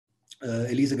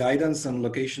ELISE guidance on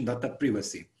location data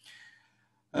privacy.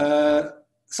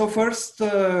 So first,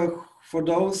 for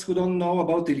those who don't know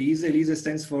about ELISE, ELISE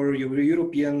stands for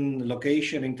European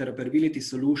Location Interoperability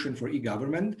Solution for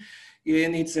E-Government,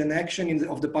 and it's an action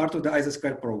of the part of the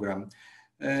ELISE² program.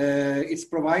 It's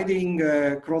providing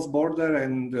cross-border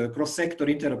and cross-sector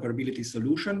interoperability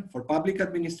solution for public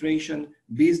administration,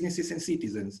 businesses, and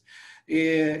citizens.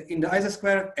 In the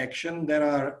ELISE² action, there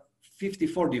are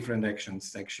 54 different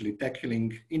actions actually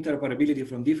tackling interoperability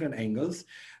from different angles,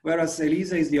 whereas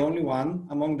ELISE is the only one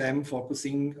among them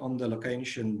focusing on the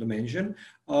location dimension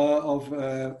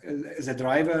as a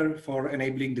driver for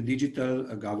enabling the digital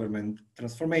government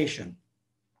transformation.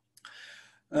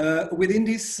 Within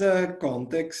this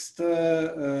context,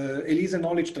 ELISE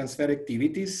knowledge transfer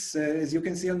activities, as you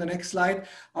can see on the next slide,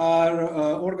 are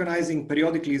organizing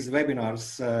periodically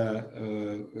webinars,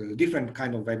 different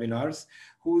kind of webinars,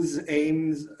 whose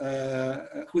aim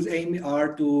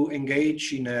are to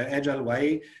engage in an agile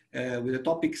way with the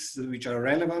topics which are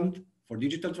relevant for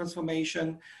digital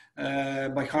transformation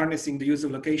by harnessing the use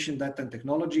of location data and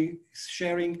technology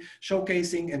sharing,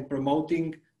 showcasing and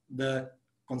promoting the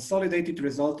consolidated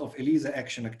result of ELISE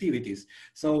action activities.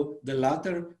 So the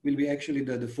latter will be actually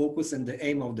the focus and the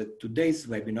aim of today's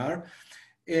webinar,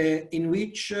 in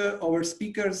which our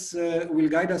speakers will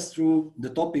guide us through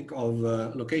the topic of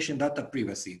location data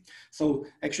privacy. So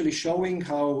actually showing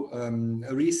how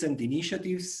recent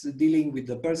initiatives dealing with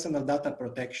the personal data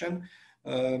protection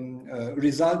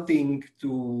resulting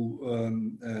to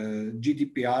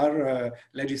GDPR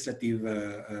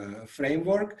legislative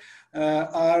framework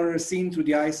are seen through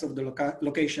the eyes of the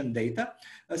location data,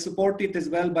 supported as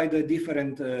well by the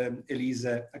different ELISE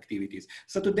activities.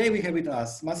 So today we have with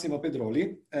us Massimo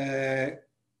Pedroli,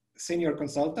 senior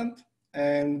consultant,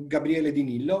 and Gabriele Di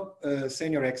Nillo,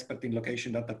 senior expert in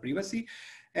location data privacy,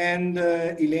 and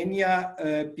Ilenia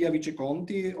Pia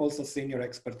Viceconti, also senior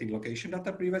expert in location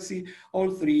data privacy, all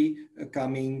three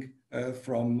coming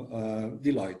from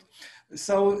Deloitte.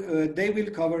 So they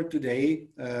will cover today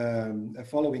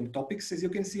following topics, as you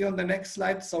can see on the next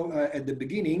slide. So at the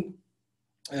beginning,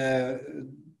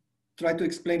 try to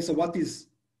explain, so what is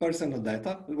personal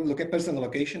data, look at personal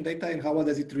location data and how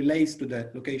does it relate to the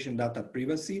location data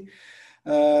privacy.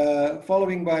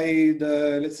 Following by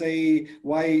the, let's say,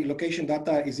 why location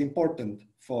data is important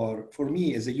for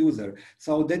me as a user.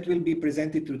 So that will be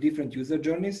presented through different user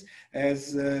journeys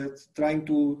as trying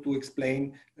to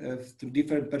explain to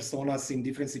different personas in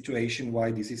different situations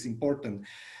why this is important.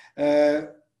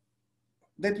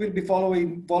 That will be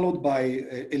followed by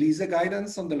ELISE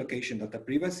guidance on the location data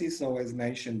privacy. So as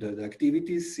mentioned, the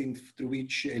activities through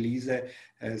which ELISE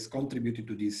has contributed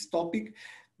to this topic,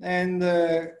 and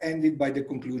ended by the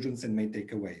conclusions and main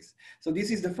takeaways. So this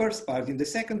is the first part. In the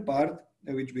second part,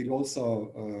 which will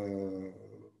also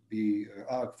be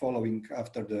following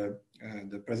after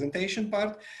the presentation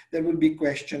part, there will be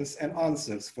questions and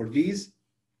answers. For these,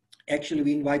 actually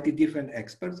we invited different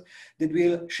experts that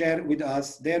will share with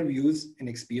us their views and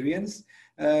experience,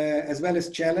 as well as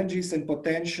challenges and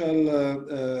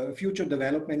potential future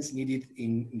developments needed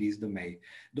in this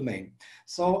domain.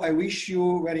 So I wish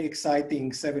you very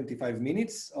exciting 75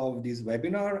 minutes of this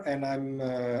webinar, and I'm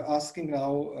asking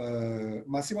now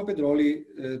Massimo Pedroli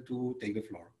to take the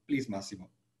floor. Please, Massimo.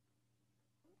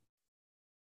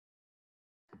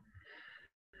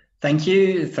 Thank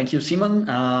you, Simon.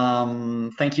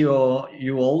 Thank you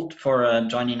all for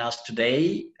joining us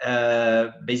today.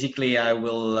 Basically, I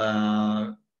will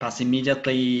pass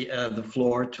immediately the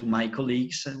floor to my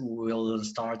colleagues who will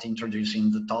start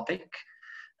introducing the topic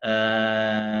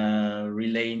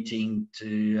relating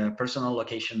to personal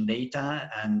location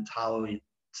data and how it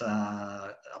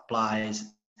applies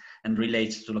and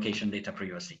relates to location data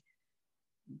privacy.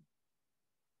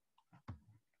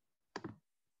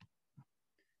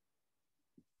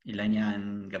 Ilenia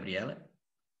and Gabriele?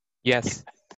 Yes.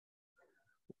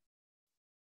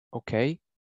 Okay.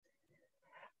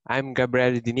 I'm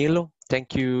Gabriele Di Nillo.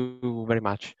 Thank you very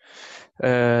much.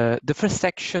 The first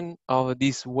section of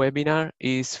this webinar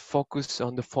is focused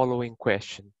on the following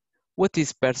question. What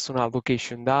is personal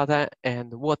location data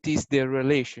and what is the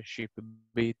relationship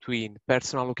between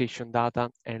personal location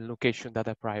data and location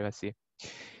data privacy?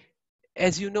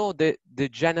 As you know, the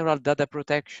General Data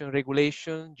Protection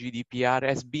Regulation, GDPR,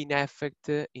 has been in effect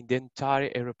in the entire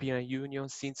European Union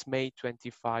since May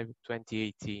 25,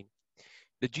 2018.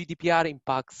 The GDPR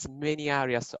impacts many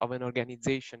areas of an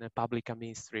organization and public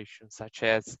administration, such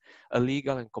as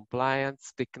legal and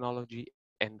compliance, technology,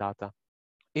 and data.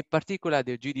 In particular,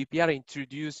 the GDPR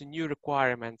introduced new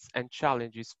requirements and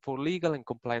challenges for legal and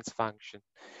compliance functions,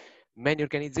 Many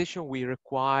organizations will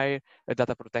require a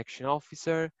data protection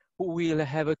officer who will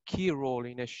have a key role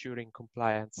in assuring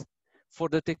compliance. For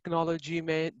the technology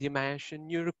dimension,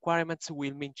 new requirements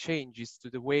will mean changes to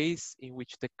the ways in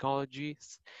which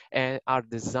technologies are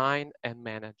designed and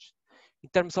managed. In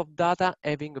terms of data,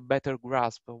 having a better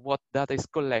grasp of what data is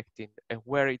collected and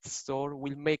where it's stored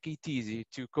will make it easy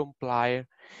to comply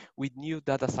with new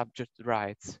data subject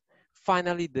rights.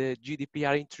 Finally, the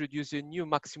GDPR introduced a new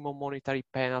maximum monetary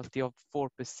penalty of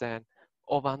 4%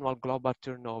 of annual global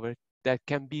turnover that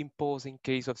can be imposed in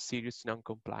case of serious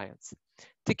non-compliance.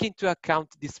 Taking into account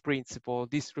this principle,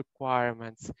 these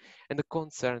requirements, and the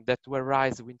concern that will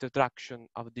arise with the introduction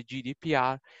of the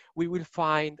GDPR, we will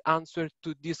find answers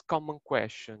to this common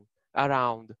question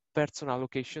around personal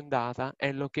location data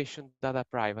and location data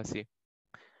privacy.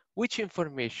 Which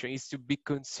information is to be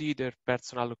considered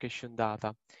personal location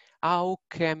data? How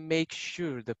can make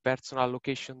sure the personal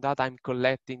location data I'm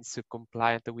collecting is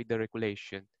compliant with the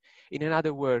regulation? In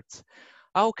other words,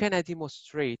 how can I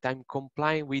demonstrate I'm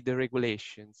complying with the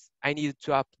regulations? I need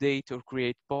to update or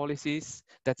create policies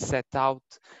that set out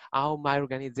how my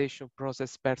organization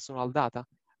processes personal data.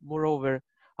 Moreover,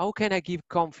 how can I give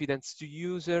confidence to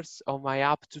users of my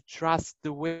app to trust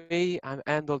the way I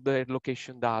handle their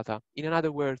location data? In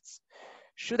other words,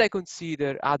 should I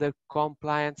consider other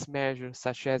compliance measures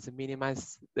such as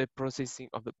minimize the processing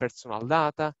of the personal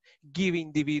data, give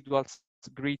individuals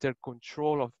greater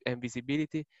control and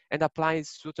visibility, and apply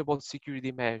suitable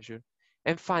security measures?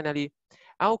 And finally,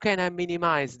 how can I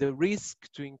minimize the risk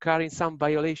to incurring some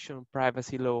violation of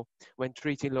privacy law when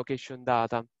treating location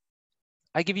data?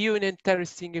 I give you an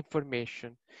interesting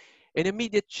information. An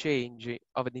immediate change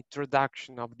of the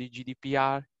introduction of the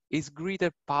GDPR is greater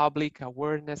public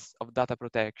awareness of data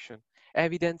protection,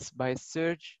 evidenced by a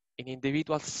surge in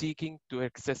individuals seeking to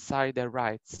exercise their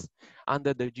rights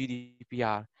under the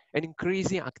GDPR and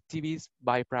increasing activism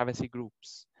by privacy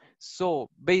groups. So,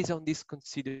 based on this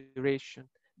consideration,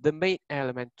 the main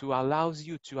element to allows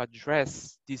you to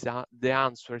address the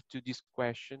answer to this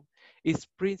question is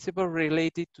principle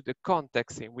related to the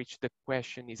context in which the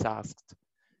question is asked.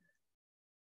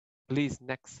 Please,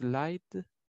 next slide.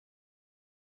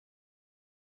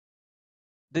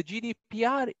 The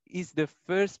GDPR is the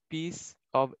first piece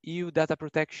of EU data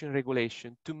protection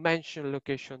regulation to mention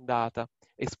location data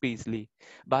explicitly,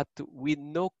 but with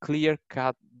no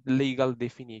clear-cut legal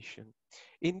definition.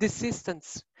 In this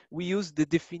instance, we use the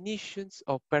definitions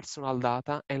of personal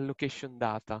data and location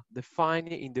data defined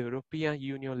in the European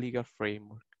Union legal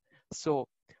framework. So,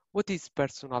 what is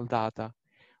personal data?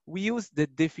 We use the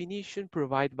definition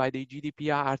provided by the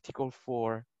GDPR Article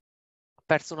 4.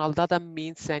 Personal data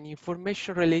means any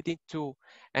information relating to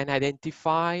an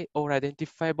identified or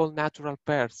identifiable natural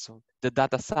person, the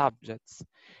data subjects.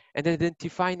 An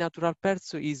identified natural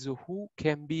person is who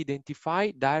can be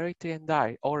identified directly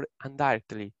or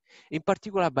indirectly, in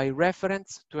particular by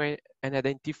reference to an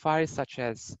identifier such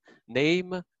as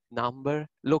name, number,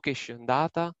 location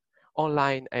data,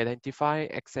 online identifier,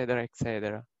 etc.,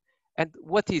 etc. And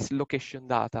what is location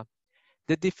data?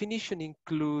 The definition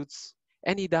includes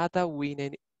any data with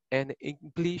an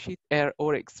implicit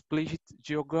or explicit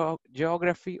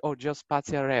geography or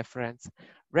geospatial reference,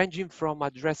 ranging from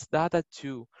address data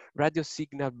to radio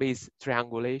signal-based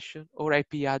triangulation or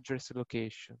IP address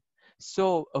location.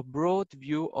 So a broad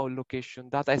view of location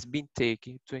data has been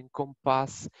taken to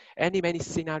encompass many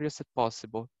scenarios as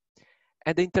possible.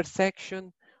 At the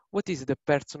intersection, what is the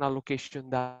personal location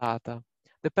data?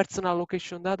 The personal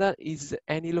location data is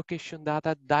any location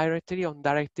data directly or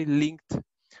indirectly linked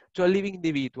to a living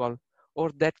individual, or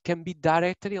that can be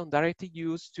directly or indirectly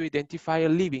used to identify a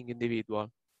living individual.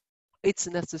 It's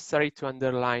necessary to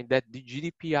underline that the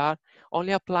GDPR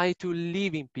only applies to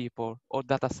living people or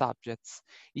data subjects.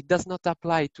 It does not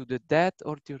apply to the dead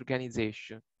or the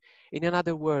organization. In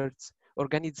other words,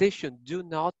 organizations do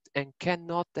not and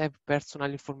cannot have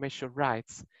personal information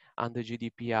rights under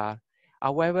GDPR.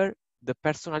 However, the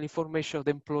personal information of the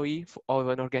employee of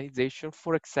an organization,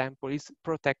 for example, is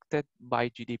protected by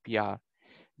GDPR.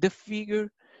 The figure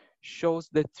shows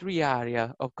the three areas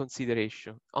of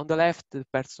consideration. On the left, the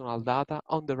personal data,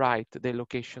 on the right, the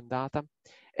location data,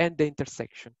 and the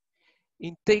intersection.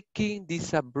 In taking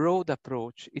this broad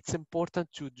approach, it's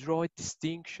important to draw a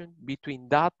distinction between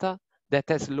data that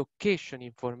has location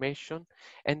information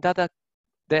and data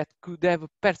that could have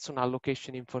personal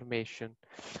location information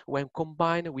when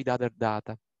combined with other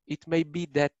data. It may be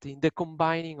that in the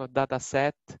combining of data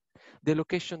set, the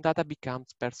location data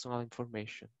becomes personal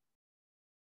information.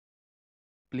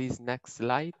 Please, next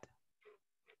slide.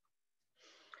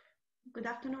 Good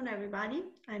afternoon, everybody.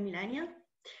 I'm Ilenia.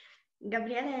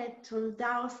 Gabriele told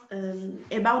us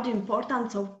about the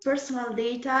importance of personal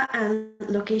data and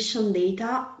location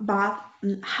data, but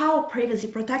how privacy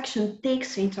protection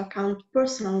takes into account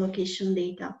personal location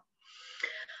data.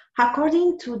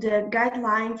 According to the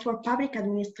Guideline for Public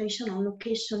Administration on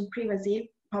Location Privacy,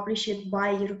 published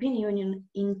by European Union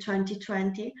in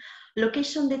 2020,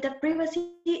 location data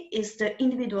privacy is the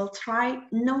individual's right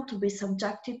not to be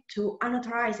subjected to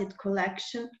unauthorized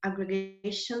collection,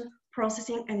 aggregation,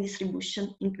 processing and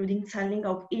distribution, including selling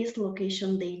of his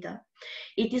location data.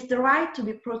 It is the right to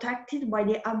be protected by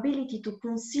the ability to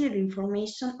conceal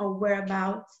information of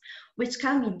whereabouts, which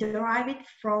can be derived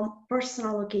from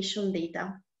personal location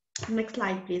data. Next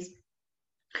slide, please.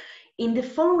 In the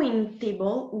following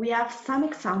table, we have some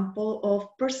example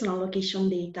of personal location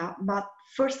data, but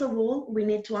first of all, we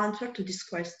need to answer to this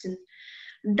question.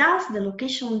 Does the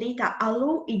location data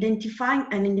allow identifying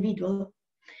an individual?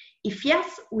 If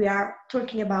yes, we are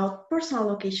talking about personal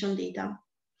location data.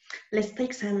 Let's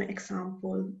take some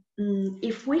example.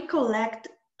 If we collect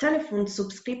telephone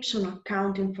subscription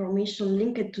account information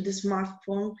linked to the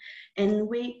smartphone and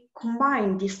we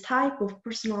combine this type of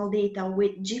personal data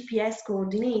with GPS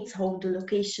coordinates of the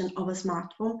location of a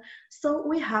smartphone, so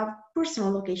we have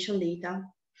personal location data.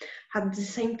 At the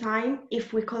same time,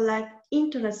 if we collect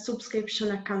internet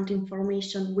subscription account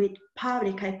information with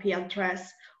public IP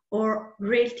address or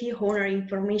realty owner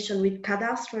information with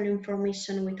cadastral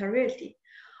information with a realty,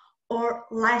 or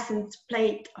license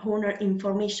plate owner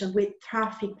information with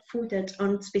traffic footage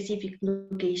on specific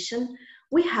location,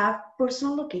 we have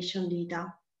personal location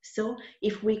data. So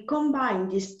if we combine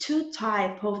these two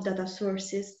types of data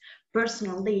sources,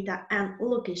 personal data and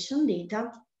location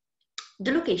data,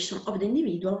 the location of the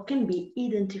individual can be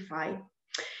identified.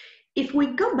 If we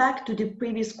go back to the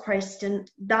previous question,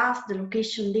 does the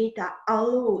location data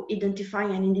allow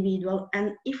identifying an individual?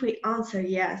 And if we answer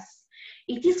yes,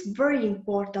 it is very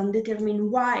important to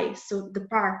determine why, so the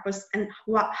purpose and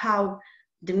how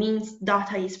the means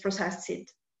data is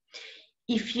processed.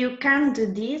 If you can do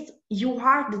this, you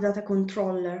are the data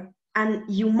controller and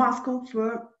you must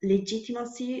confirm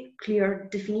legitimacy, clear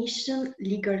definition,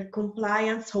 legal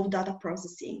compliance of data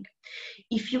processing.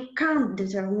 If you can't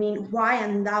determine why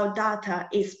and how data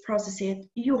is processed,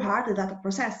 you are the data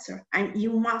processor and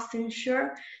you must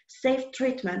ensure safe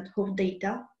treatment of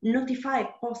data, notify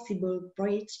possible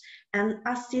breach, and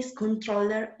assist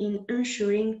controller in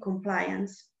ensuring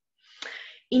compliance.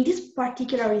 In this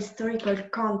particular historical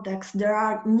context, there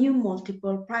are new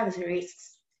multiple privacy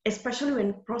risks, especially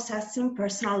when processing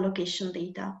personal location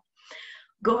data.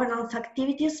 Governance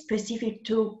activities specific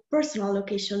to personal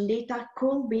location data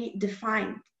could be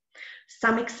defined.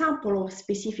 Some examples of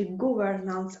specific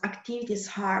governance activities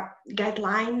are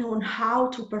guidelines on how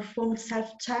to perform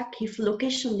self-check if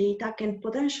location data can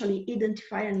potentially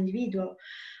identify an individual,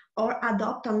 or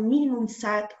adopt a minimum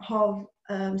set of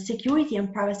security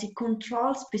and privacy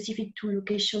controls specific to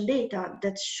location data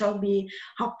that should be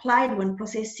applied when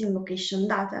processing location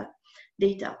data.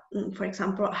 For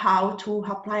example, how to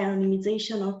apply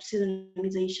anonymization or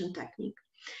pseudonymization technique.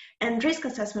 And risk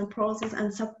assessment process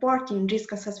and supporting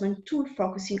risk assessment tool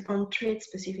focusing on threats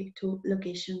specific to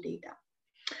location data.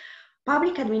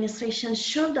 Public administration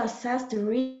should assess the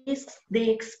risks they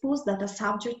expose data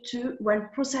subject to when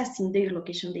processing their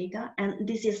location data, and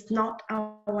this is not a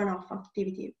one-off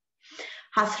activity.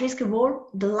 As risks evolve,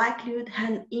 the likelihood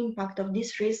and impact of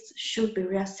these risks should be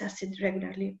reassessed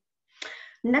regularly.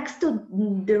 Next to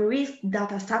the risk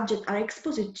data subjects are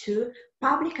exposed to,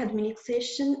 public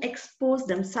administration expose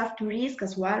themselves to risk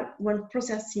as well when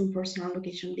processing personal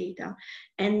location data.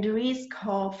 And the risk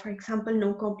of, for example,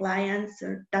 non-compliance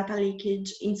or data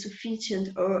leakage, insufficient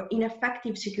or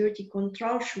ineffective security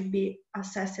control should be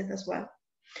assessed as well.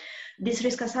 This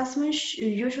risk assessment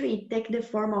usually take the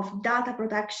form of data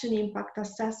protection impact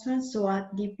assessment, so a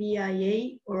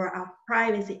DPIA, or a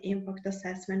privacy impact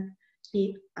assessment,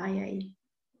 PIA.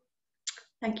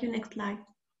 Thank you. Next slide.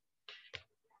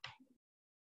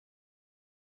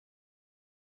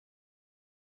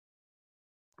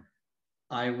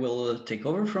 I will take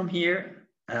over from here.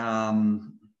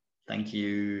 Thank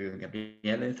you,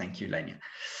 Gabriele. Thank you, Ilenia.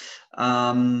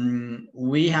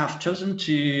 We have chosen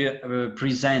to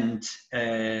present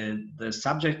the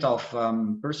subject of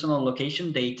personal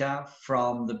location data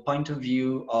from the point of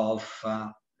view of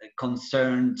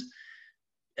concerned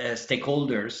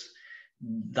stakeholders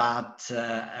that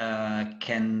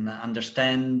can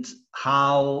understand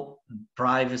how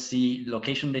privacy,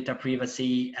 location data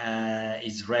privacy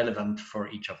is relevant for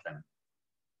each of them.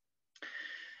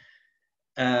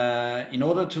 In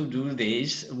order to do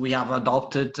this, we have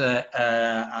adopted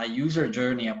a user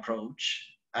journey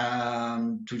approach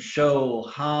to show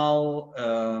how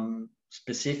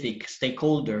specific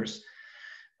stakeholders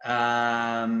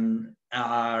are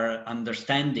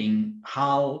understanding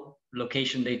how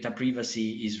location data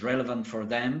privacy is relevant for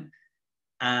them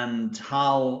and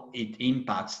how it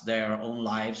impacts their own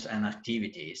lives and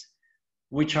activities,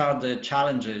 which are the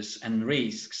challenges and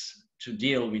risks to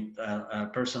deal with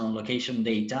personal location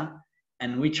data,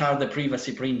 and which are the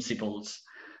privacy principles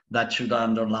that should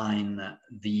underline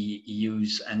the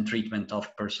use and treatment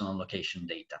of personal location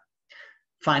data.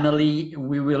 Finally,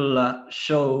 we will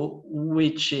show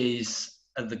which is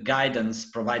the guidance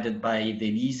provided by the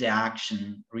ELISE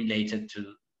action related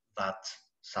to that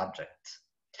subject.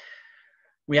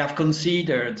 We have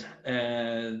considered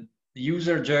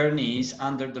user journeys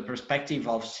under the perspective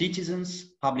of citizens,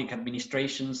 public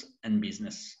administrations, and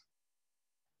business.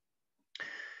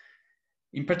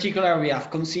 In particular, we have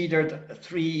considered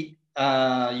 3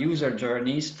 user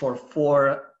journeys for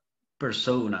 4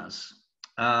 personas.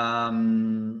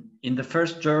 In the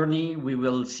first journey, we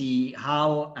will see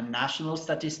how a national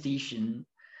statistician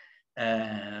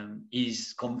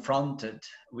is confronted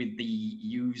with the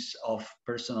use of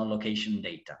personal location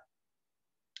data.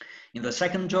 In the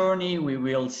second journey, we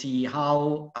will see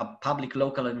how a public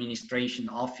local administration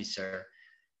officer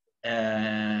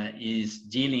is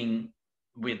dealing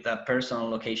with the personal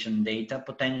location data,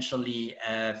 potentially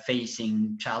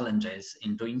facing challenges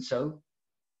in doing so.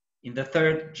 In the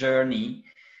third journey,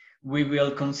 we will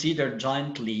consider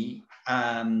jointly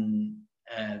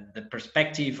the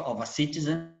perspective of a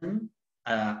citizen,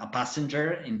 a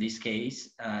passenger, in this case,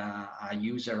 a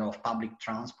user of public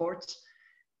transports,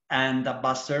 and a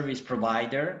bus service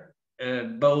provider,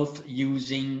 both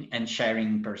using and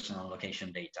sharing personal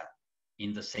location data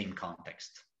in the same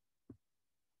context.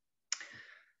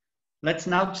 Let's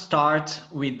now start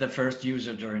with the first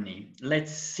user journey.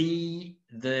 Let's see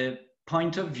the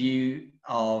point of view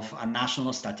of a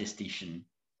national statistician.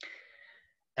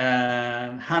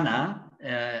 Hannah,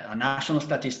 a national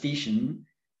statistician,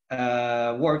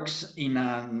 works in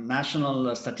a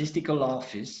national statistical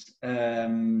office,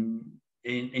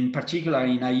 in particular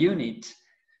in a unit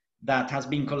that has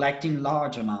been collecting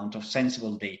large amount of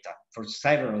sensible data for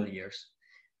several years.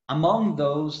 Among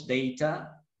those data,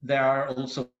 there are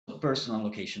also personal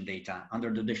location data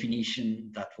under the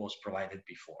definition that was provided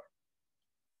before.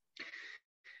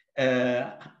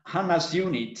 Hannah's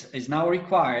unit is now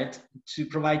required to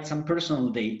provide some personal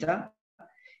data,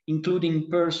 including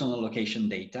personal location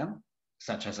data,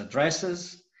 such as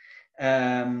addresses,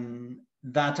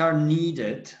 that are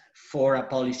needed for a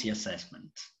policy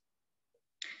assessment.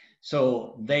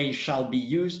 So they shall be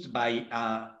used by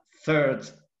a third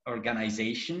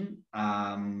organization,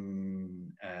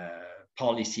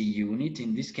 policy unit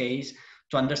in this case,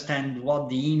 to understand what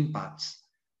the impacts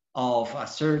of a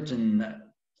certain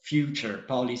future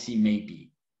policy may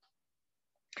be.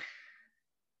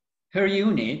 Her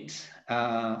unit,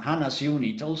 Hannah's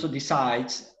unit, also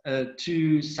decides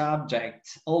to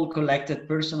subject all collected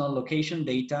personal location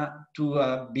data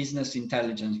to business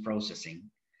intelligence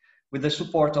processing with the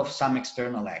support of some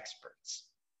external experts.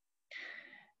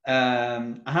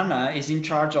 Hannah is in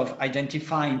charge of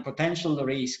identifying potential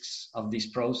risks of this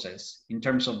process in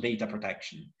terms of data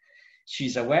protection.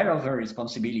 She's aware of her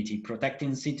responsibility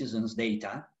protecting citizens'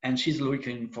 data, and she's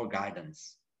looking for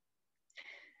guidance.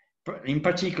 In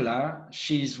particular,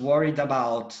 she's worried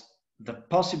about the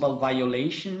possible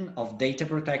violation of data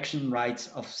protection rights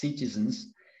of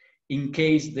citizens in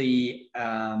case the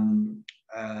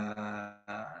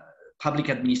public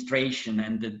administration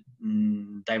and the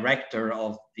director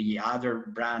of the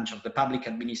other branch of the public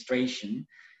administration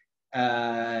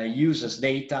uses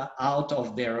data out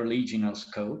of their original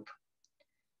scope,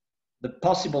 the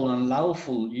possible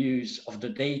unlawful use of the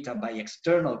data by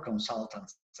external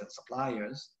consultants and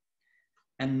suppliers,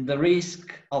 and the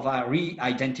risk of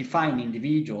re-identifying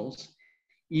individuals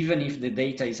even if the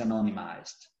data is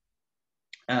anonymized.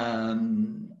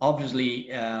 Obviously,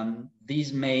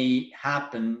 this may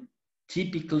happen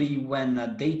typically when a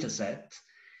data set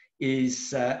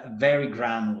is very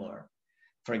granular.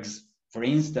 For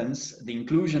instance, the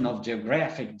inclusion of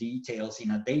geographic details in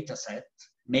a data set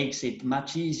makes it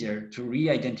much easier to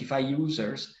re-identify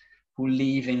users who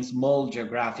live in small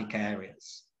geographic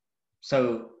areas.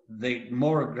 So the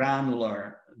more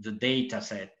granular the data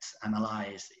set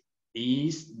analyzed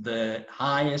is, the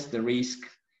highest the risk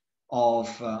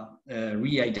of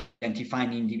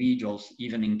re-identifying individuals,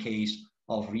 even in case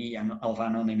of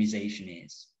anonymization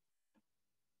is.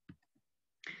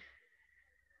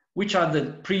 Which are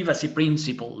the privacy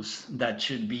principles that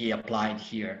should be applied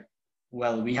here?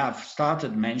 Well, we have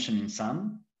started mentioning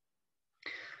some.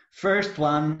 First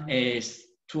one is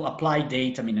to apply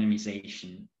data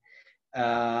minimization.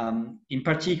 In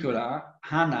particular,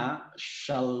 HANA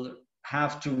shall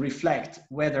have to reflect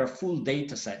whether a full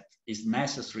data set is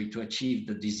necessary to achieve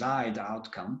the desired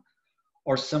outcome,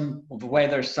 or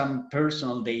whether some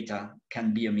personal data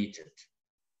can be omitted.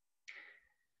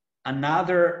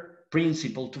 Another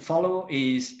principle to follow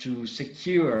is to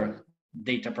secure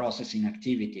data processing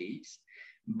activities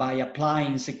by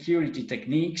applying security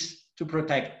techniques to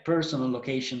protect personal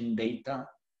location data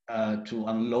from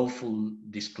unlawful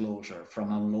disclosure.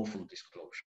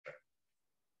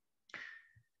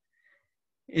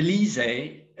 ELISE,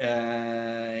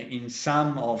 in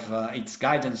some of its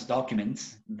guidance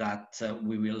documents that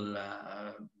we will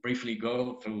briefly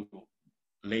go through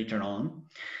later on,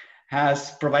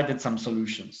 has provided some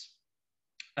solutions.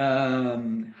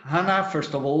 HANA,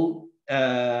 first of all,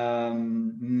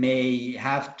 may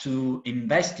have to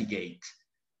investigate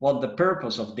what the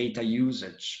purpose of data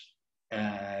usage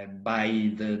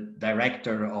by the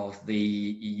director of the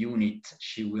unit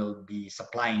she will be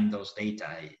supplying those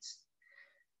data is.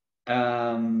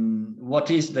 What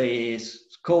is the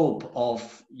scope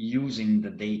of using the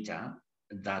data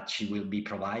that she will be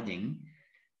providing?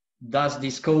 Does the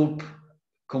scope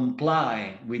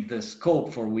comply with the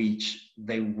scope for which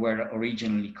they were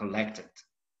originally collected?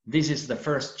 This is the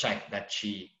first check that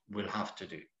she will have to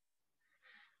do.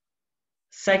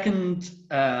 Second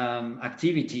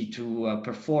activity to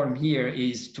perform here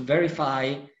is to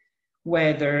verify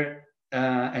whether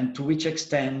and to which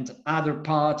extent other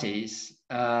parties,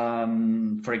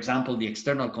 for example, the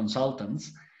external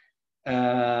consultants,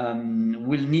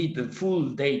 will need the full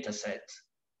data set,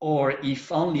 or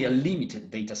if only a limited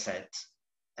data set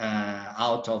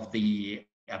out of the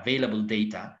available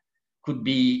data could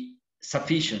be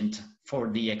sufficient for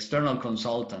the external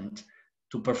consultant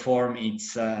to perform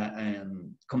its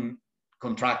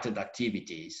contracted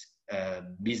activities,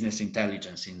 business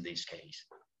intelligence in this case.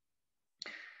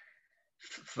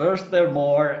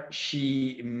 Furthermore,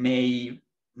 she may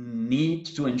need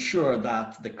to ensure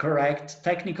that the correct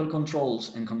technical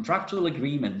controls and contractual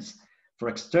agreements for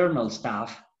external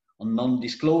staff on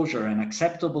non-disclosure and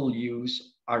acceptable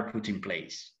use are put in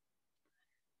place.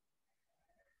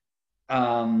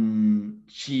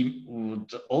 She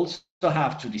would also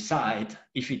have to decide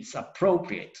if it's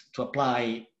appropriate to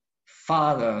apply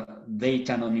further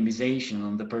data anonymization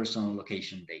on the personal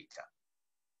location data.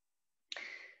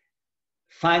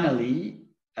 Finally,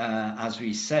 as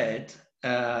we said,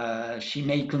 she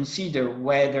may consider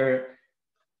whether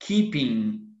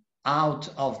keeping out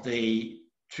of the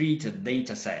treated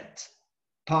data set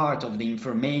part of the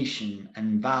information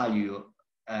and value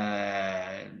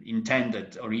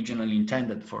originally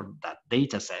intended for that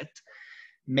data set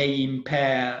may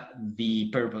impair the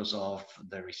purpose of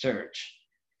the research,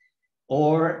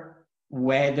 or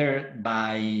whether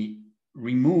by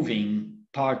removing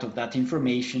part of that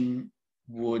information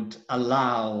would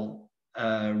allow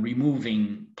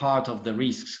removing part of the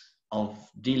risks of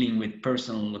dealing with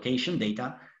personal location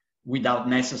data without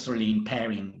necessarily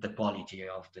impairing the quality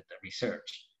of the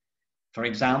research. For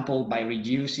example, by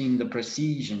reducing the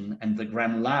precision and the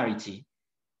granularity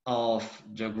of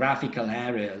geographical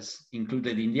areas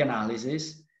included in the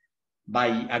analysis, by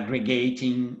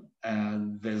aggregating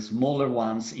the smaller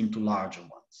ones into larger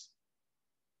ones.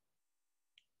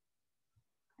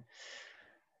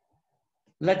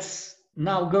 Let's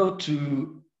now go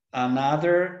to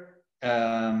another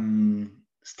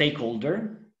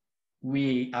stakeholder.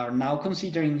 We are now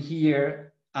considering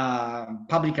here a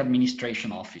public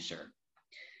administration officer.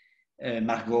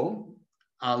 Margot,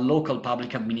 a local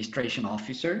public administration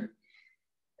officer.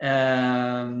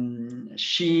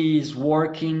 She is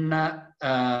working in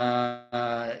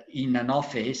an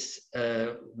office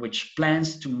which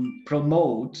plans to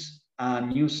promote a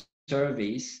new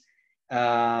service,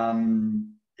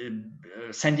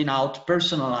 sending out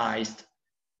personalized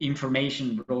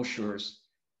information brochures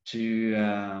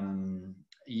to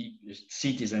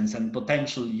citizens and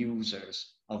potential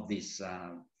users of this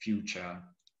future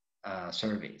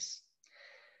service.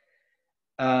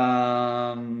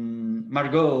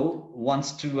 Margot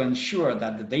wants to ensure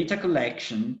that the data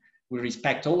collection will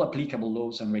respect all applicable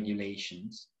laws and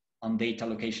regulations on data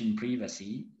location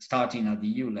privacy, starting at the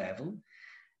EU level,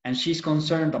 and she's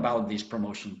concerned about this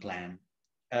promotion plan.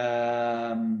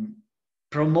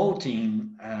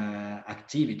 Promoting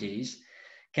activities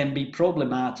can be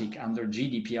problematic under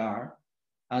GDPR,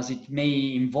 as it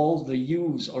may involve the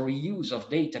use or reuse of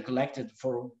data collected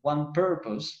for one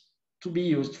purpose to be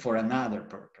used for another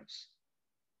purpose.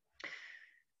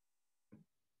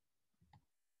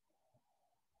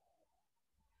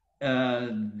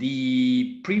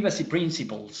 The privacy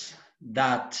principles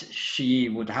that she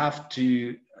would have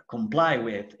to comply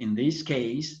with in this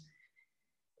case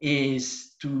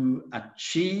is to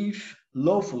achieve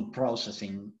lawful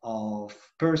processing of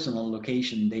personal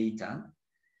location data,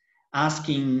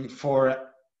 asking for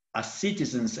a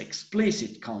citizen's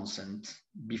explicit consent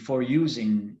before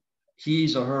using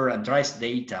his or her address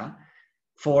data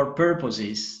for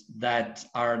purposes that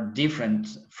are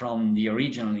different from the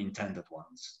originally intended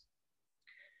ones.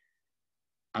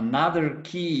 Another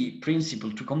key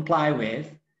principle to comply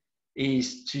with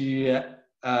is to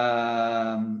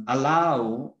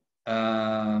allow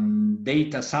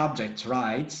data subjects'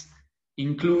 rights,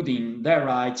 including their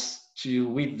rights to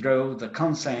withdraw the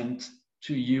consent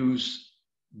to use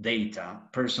data,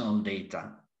 personal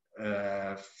data,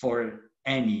 for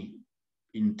any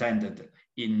intended,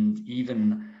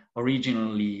 even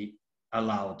originally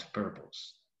allowed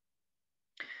purpose.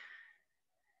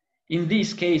 In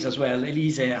this case as well,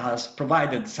 ELISE has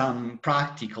provided some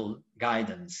practical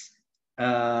guidance.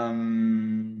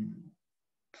 Following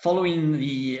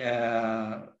the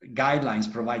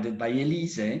guidelines provided by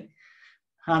ELISE,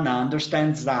 Hannah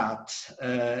understands that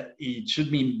it should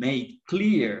be made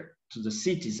clear to the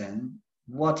citizen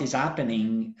what is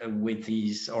happening with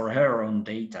his or her own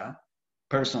data,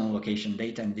 personal location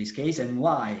data in this case, and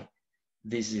why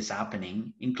this is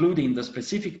happening, including the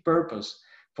specific purpose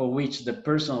for which the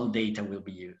personal data will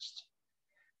be used,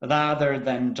 rather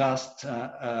than just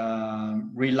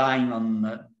relying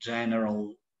on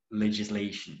general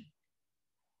legislation.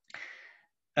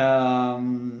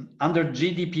 Under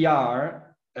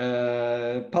GDPR,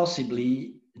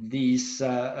 possibly this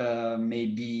may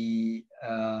be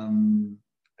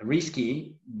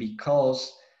risky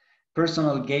because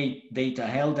personal data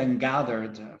held and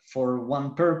gathered for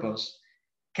one purpose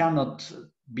cannot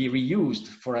be reused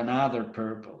for another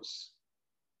purpose.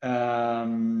 A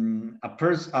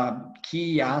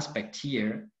key aspect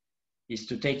here is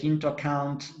to take into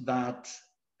account that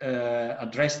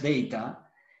address data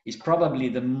is probably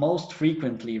the most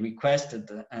frequently requested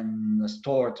and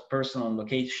stored personal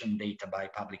location data by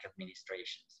public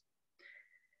administrations.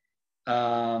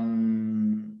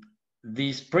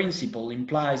 This principle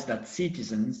implies that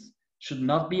citizens should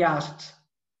not be asked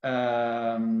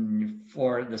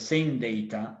for the same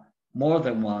data more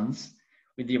than once,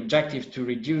 with the objective to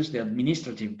reduce the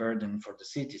administrative burden for the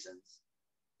citizens.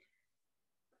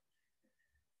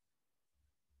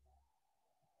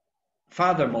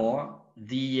 Furthermore,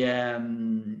 the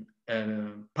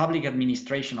public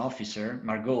administration officer,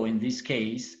 Margot in this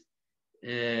case,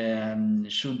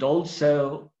 should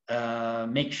also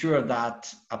make sure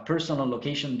that a personal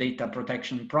location data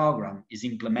protection program is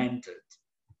implemented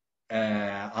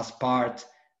as part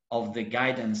of the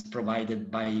guidance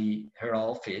provided by her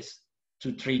office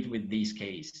to treat with this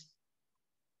case.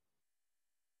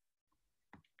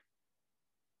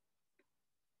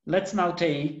 Let's now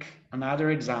take another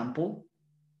example.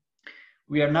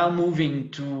 We are now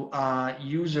moving to a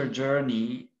user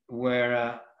journey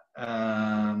where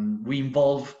we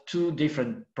involve two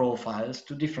different profiles,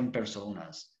 two different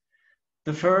personas.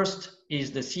 The first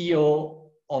is the CEO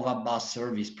of a bus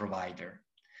service provider,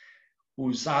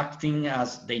 who's acting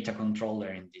as data controller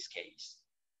in this case.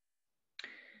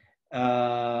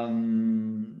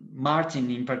 Martin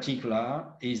in particular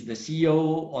is the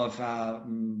CEO of a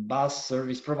bus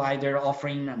service provider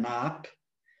offering an app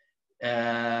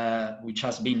which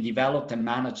has been developed and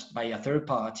managed by a third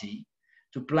party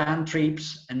to plan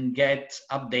trips and get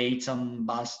updates on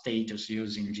bus status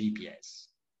using GPS.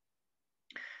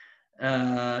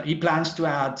 He plans to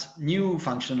add new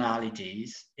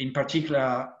functionalities, in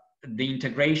particular the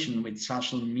integration with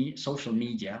social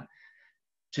media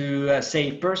to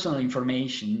save personal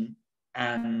information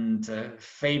and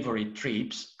favorite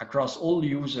trips across all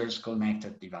users'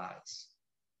 connected devices.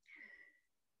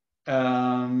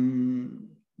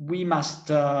 We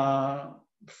must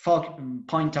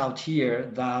point out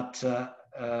here that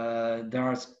there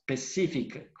are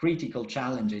specific critical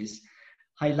challenges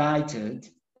highlighted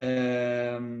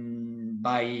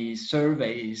by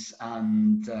surveys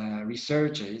and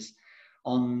researches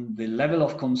on the level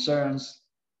of concerns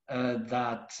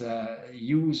that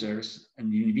users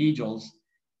and individuals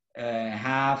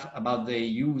have about the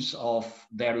use of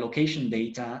their location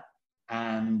data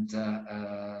and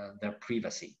their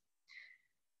privacy.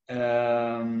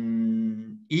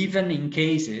 Even in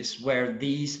cases where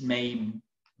these may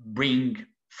bring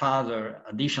further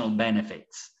additional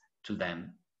benefits to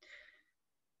them.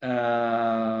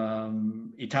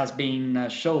 It has been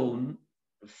shown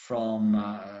from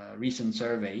recent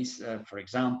surveys, for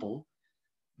example,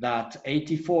 that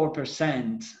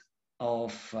 84%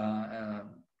 of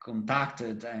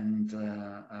contacted and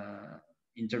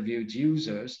interviewed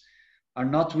users are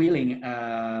not willing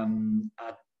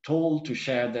at all to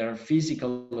share their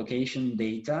physical location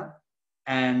data,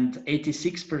 and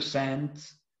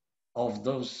 86% of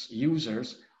those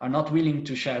users are not willing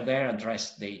to share their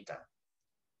address data.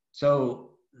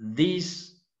 So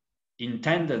this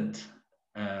intended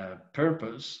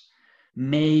purpose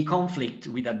may conflict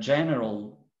with a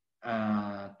general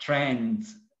trend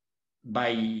by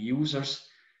users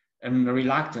and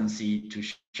reluctancy to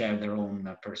share their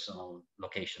own personal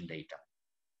location data.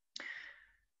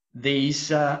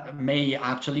 These may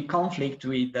actually conflict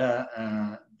with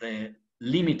the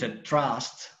limited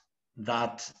trust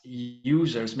that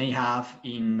users may have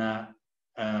in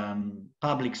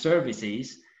public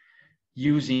services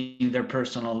using their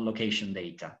personal location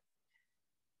data.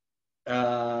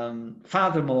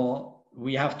 Furthermore,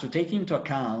 we have to take into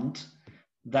account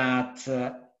that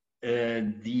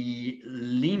the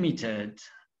limited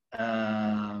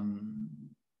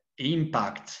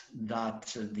impact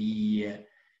that the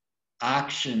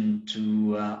action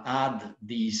to add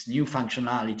this new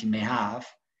functionality may have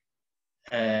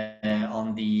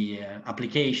on the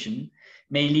application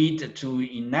may lead to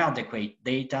inadequate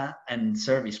data and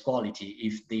service quality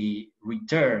if the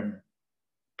return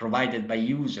provided by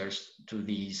users to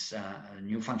this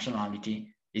new functionality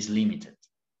is limited.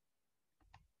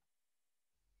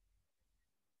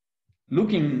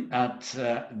 Looking at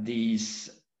this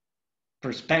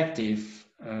perspective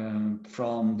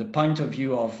from the point of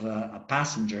view of a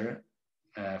passenger,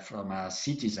 from a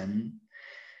citizen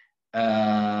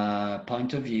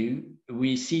point of view,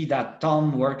 we see that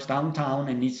Tom works downtown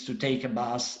and needs to take a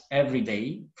bus every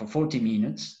day for 40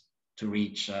 minutes to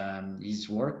reach his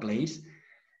workplace.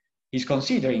 He's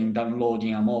considering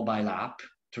downloading a mobile app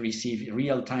to receive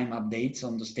real-time updates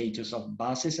on the status of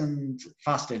buses and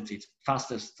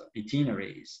fastest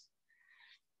itineraries.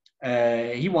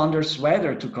 He wonders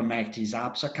whether to connect his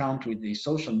app's account with the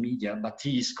social media, but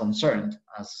he is concerned,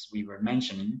 as we were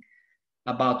mentioning,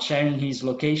 about sharing his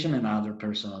location and other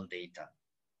personal data.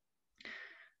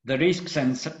 The risks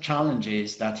and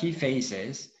challenges that he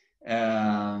faces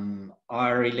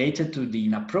are related to the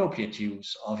inappropriate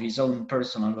use of his own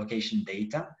personal location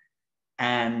data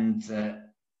and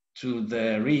to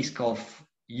the risk of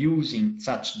using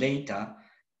such data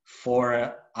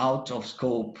for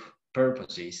out-of-scope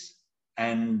purposes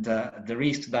and the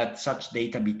risk that such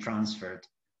data be transferred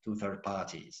to third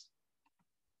parties.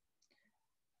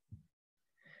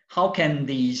 How can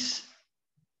these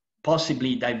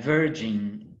possibly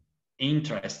diverging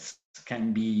interests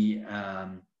can be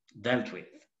dealt with?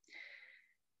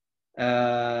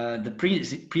 The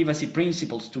privacy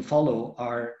principles to follow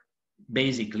are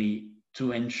basically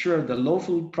to ensure the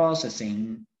lawful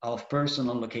processing of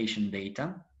personal location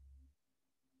data,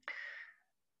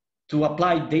 to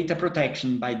apply data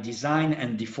protection by design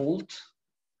and default,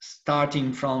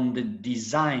 starting from the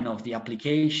design of the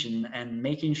application and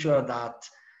making sure that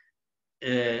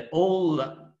all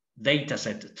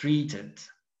dataset treated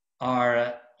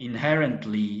are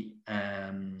inherently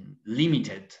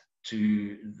limited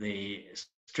to the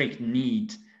strict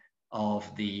need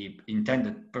of the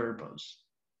intended purpose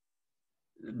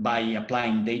by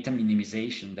applying data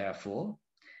minimization, therefore,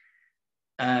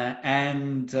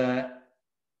 and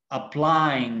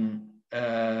applying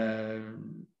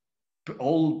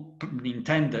all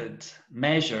intended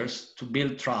measures to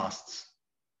build trusts,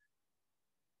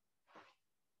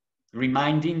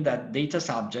 reminding that data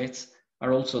subjects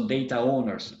are also data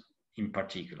owners in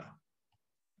particular.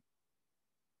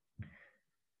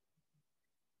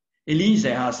 ELISE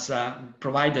has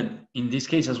provided, in this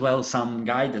case as well, some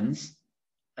guidance.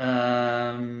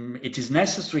 It is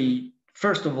necessary,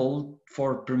 first of all,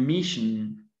 for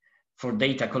permission for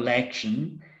data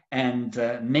collection and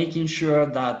making sure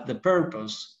that the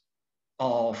purpose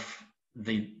of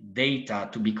the data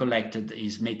to be collected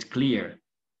is made clear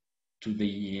to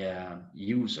the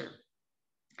user.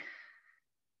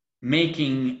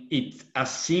 Making it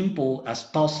as simple as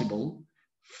possible,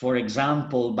 for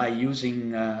example, by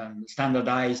using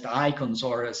standardized icons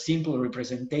or a simple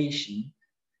representation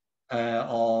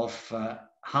of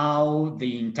how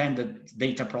the intended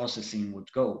data processing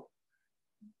would go.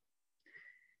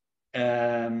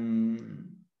 A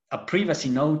privacy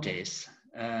notice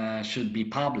should be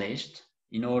published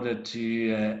in order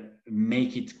to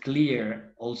make it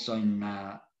clear also in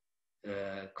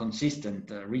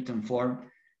consistent written form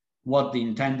what the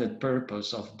intended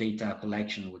purpose of data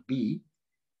collection would be.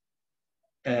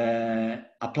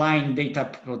 Applying data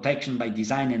protection by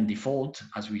design and default,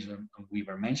 as we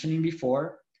were mentioning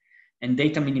before, and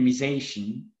data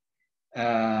minimization,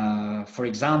 for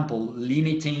example,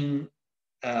 limiting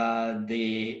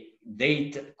the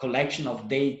data collection of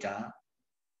data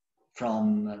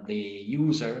from the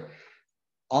user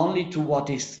only to what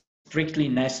is strictly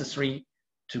necessary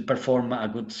to perform a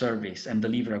good service and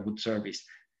deliver a good service.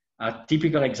 A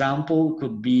typical example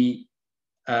could be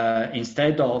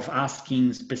instead of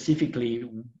asking specifically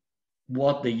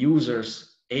what the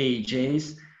user's age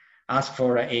is, ask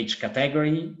for an age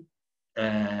category,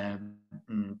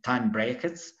 time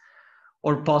brackets,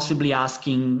 or possibly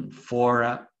asking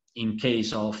for, in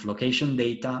case of location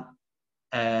data,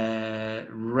 a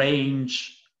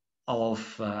range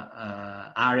of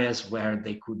areas where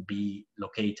they could be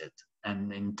located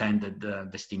and intended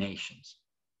destinations.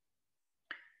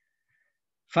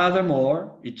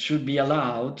 Furthermore, it should be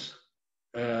allowed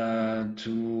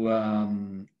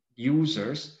to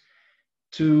users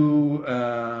to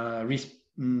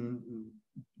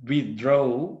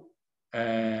withdraw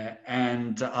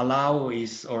and allow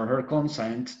his or her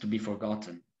consent to be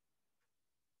forgotten.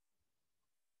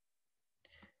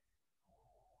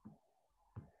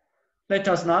 Let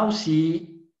us now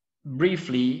see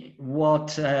briefly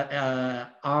what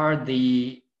are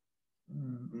the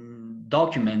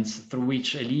documents through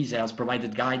which ELISE has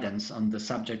provided guidance on the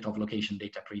subject of location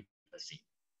data privacy.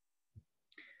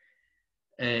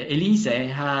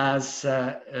 ELISE has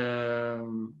a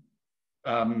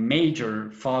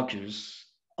major focus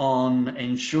on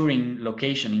ensuring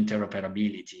location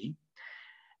interoperability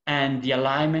and the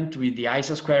alignment with the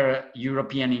ISO²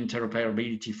 European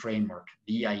Interoperability Framework,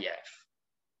 the EIF.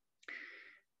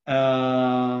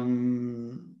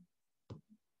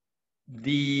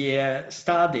 The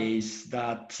studies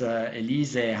that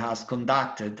ELISE has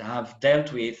conducted have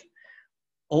dealt with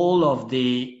all of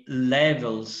the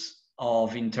levels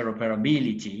of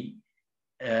interoperability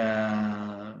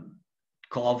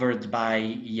covered by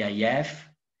EIF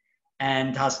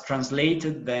and has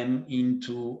translated them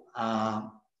into a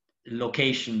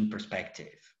location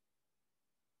perspective.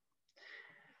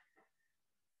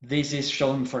 This is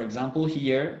shown, for example,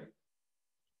 here.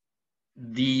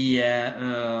 The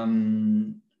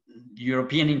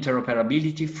European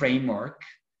Interoperability Framework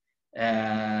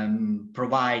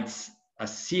provides a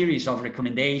series of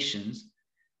recommendations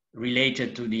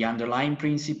related to the underlying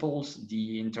principles,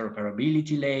 the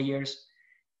interoperability layers,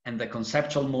 and the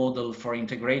conceptual model for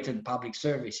integrated public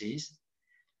services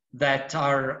that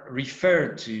are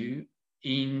referred to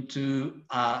into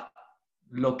a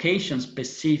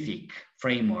location-specific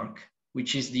framework,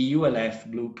 which is the ULF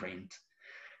blueprint.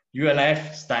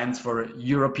 ULF stands for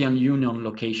European Union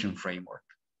Location Framework,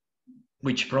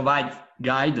 which provides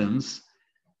guidance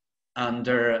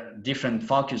under different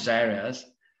focus areas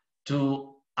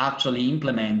to actually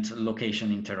implement location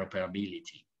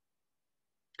interoperability.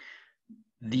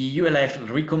 The ULF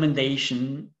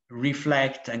recommendation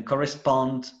reflect and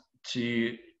correspond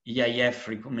to EIF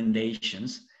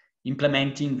recommendations,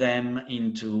 implementing them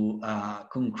into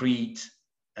concrete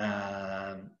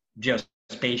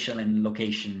geospatial and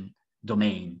location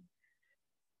domain.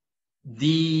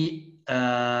 The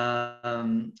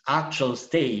actual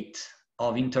state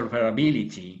of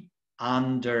interoperability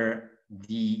under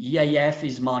the EIF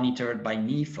is monitored by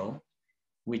NIFO,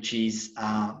 which is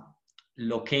a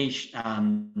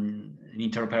location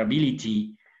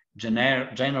interoperability,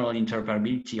 general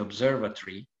interoperability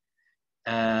observatory,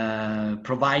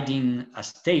 providing a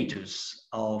status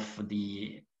of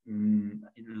the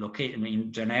general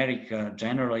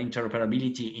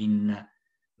interoperability in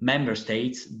member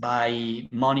states by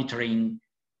monitoring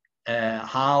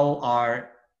how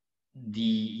are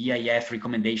the EIF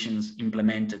recommendations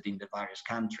implemented in the various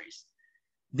countries.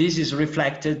 This is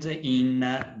reflected in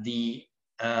the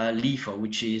LIFO,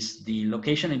 which is the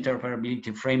Location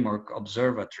Interoperability Framework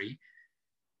Observatory,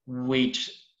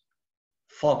 which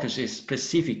focuses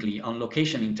specifically on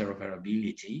location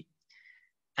interoperability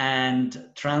and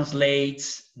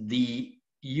translates the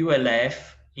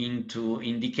ULF into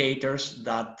indicators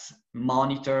that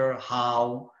monitor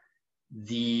how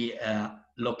the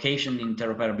location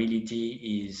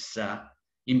interoperability is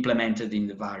implemented in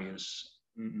the various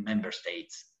member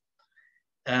states.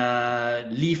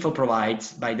 LIFO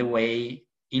provides, by the way,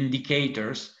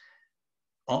 indicators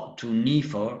to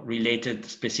NIFO related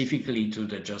specifically to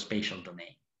the geospatial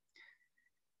domain.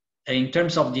 In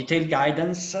terms of detailed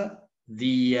guidance,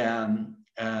 the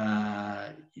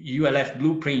ULF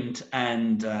blueprint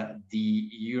and the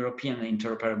European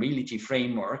Interoperability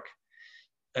Framework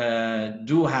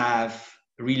do have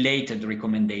related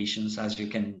recommendations, as you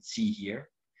can see here.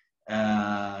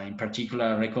 In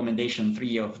particular, recommendation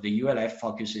 3 of the ULF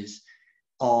focuses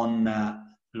on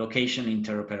location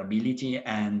interoperability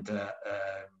and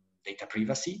data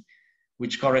privacy,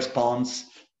 which corresponds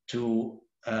to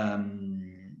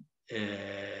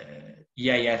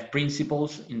EIF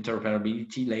principles,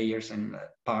 interoperability layers, and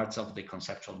parts of the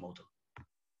conceptual model.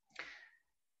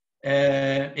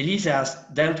 ELISE has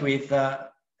dealt with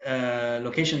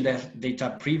location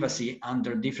data privacy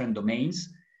under different domains.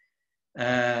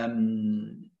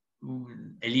 ELISE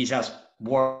has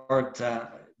worked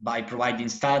by providing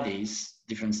studies,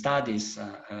 different studies,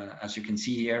 as you can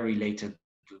see here, related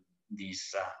to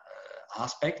this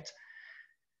aspect.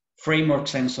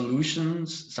 Frameworks and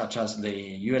solutions, such as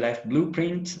the ULF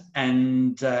blueprint,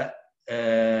 and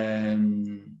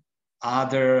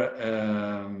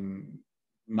other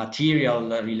material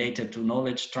related to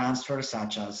knowledge transfer,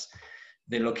 such as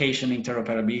the Location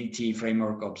Interoperability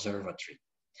Framework Observatory.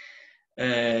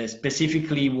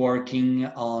 Specifically working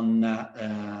on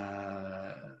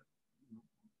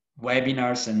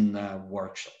webinars and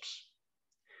workshops.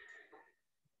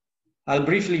 I'll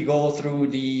briefly go through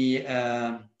the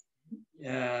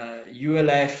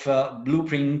ULF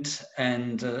blueprint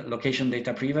and location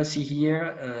data privacy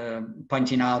here,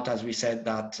 pointing out, as we said,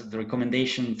 that the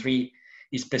recommendation 3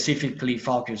 is specifically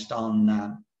focused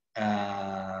on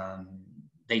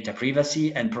data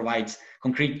privacy and provides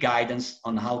concrete guidance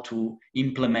on how to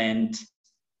implement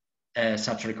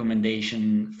such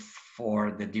recommendation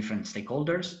for the different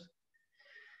stakeholders.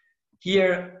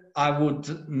 Here, I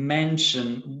would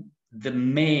mention the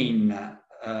main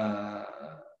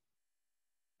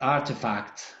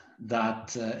artifact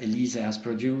that ELISE has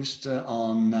produced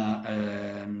on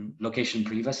location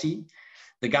privacy,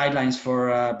 the guidelines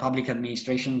for public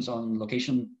administrations on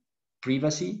location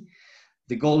privacy.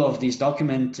 The goal of this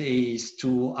document is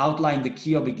to outline the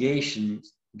key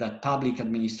obligations that public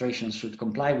administrations should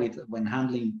comply with when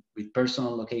handling with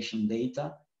personal location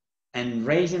data and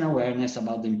raising awareness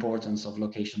about the importance of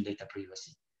location data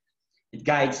privacy. It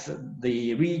guides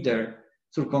the reader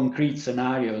through concrete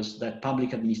scenarios that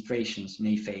public administrations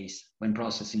may face when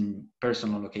processing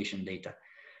personal location data.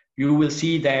 You will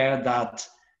see there that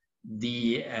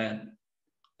the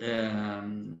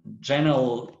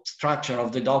general structure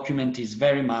of the document is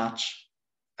very much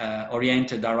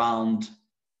oriented around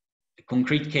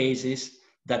concrete cases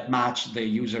that match the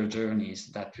user journeys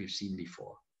that we've seen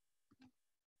before.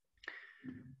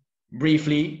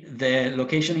 Briefly, the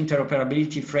Location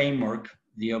Interoperability Framework,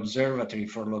 the Observatory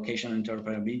for Location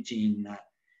Interoperability in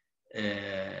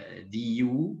the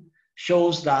EU,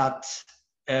 shows that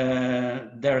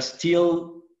there's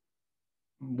still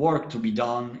work to be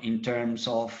done in terms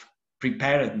of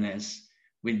preparedness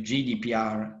with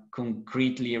GDPR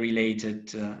concretely related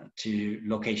to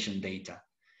location data.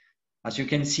 As you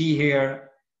can see here,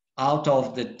 out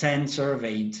of the 10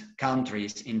 surveyed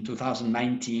countries in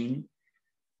 2019,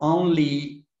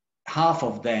 only half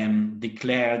of them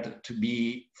declared to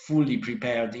be fully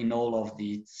prepared in all of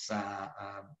these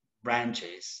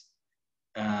branches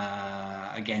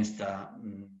against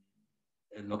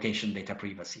location data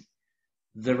privacy.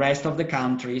 The rest of the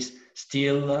countries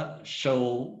still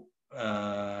show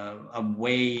a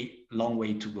long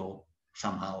way to go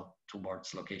somehow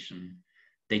towards location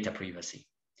data privacy.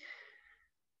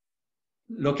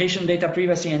 Location data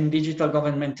privacy and digital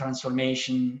government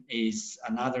transformation is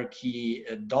another key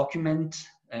document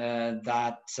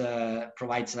that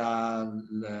provides a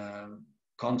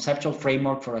conceptual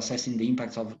framework for assessing the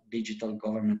impacts of digital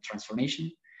government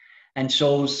transformation and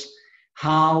shows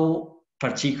how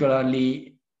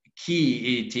particularly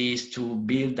key it is to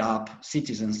build up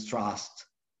citizens' trust,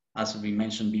 as we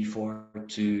mentioned before,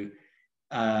 to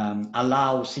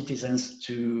allow citizens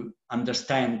to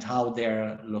understand how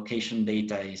their location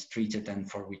data is treated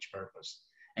and for which purpose,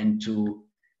 and to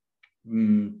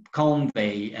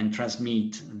convey and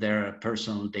transmit their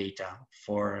personal data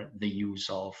for the use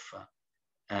of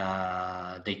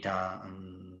data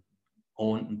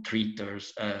own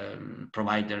treaters,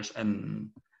 providers, and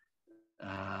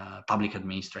public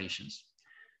administrations.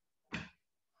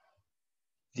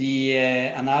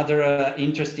 Another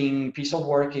interesting piece of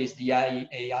work is the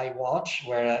AI Watch,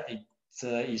 where it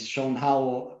is shown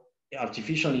how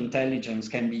artificial intelligence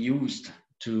can be used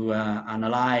to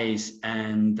analyze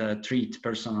and treat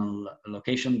personal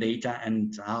location data,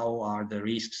 and how are the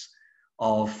risks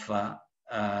of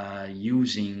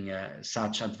using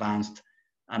such advanced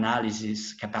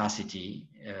analysis capacity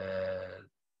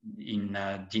in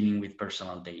dealing with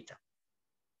personal data.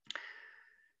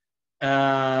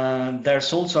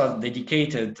 There's also a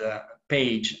dedicated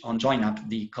page on JoinUp,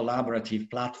 the collaborative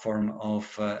platform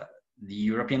of the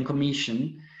European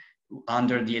Commission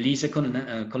under the ELISE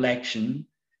collection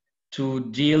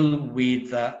to deal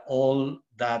with all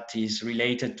that is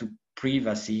related to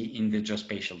privacy in the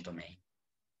geospatial domain.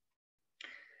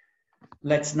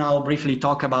 Let's now briefly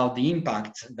talk about the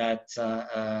impact that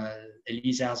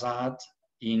ELISE has had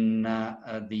in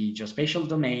the geospatial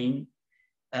domain.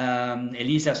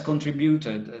 ELISE has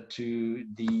contributed to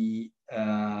the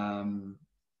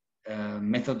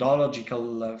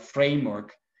methodological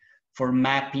framework for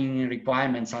mapping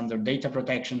requirements under data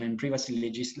protection and privacy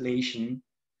legislation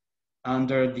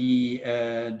under the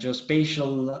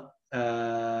geospatial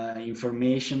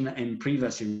information and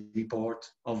privacy report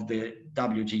of the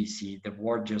WGC, the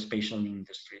World Geospatial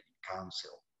Industry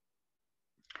Council.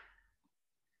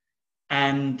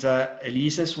 And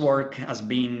ELISE's work has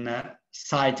been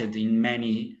cited in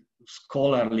many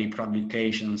scholarly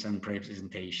publications and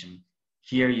presentations.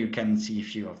 Here you can see a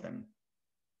few of them.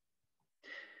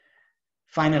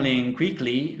 Finally and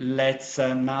quickly, let's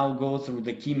now go through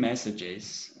the key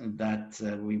messages that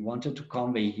we wanted to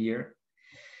convey here.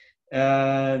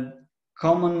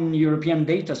 Common European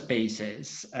data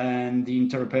spaces and the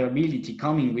interoperability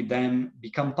coming with them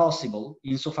become possible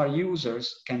insofar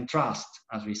users can trust,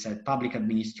 as we said, public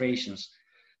administrations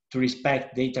to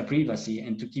respect data privacy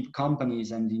and to keep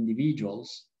companies and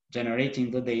individuals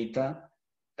generating the data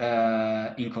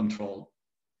in control.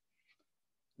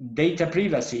 Data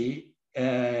privacy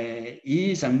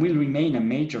is and will remain a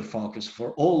major focus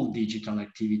for all digital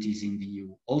activities in the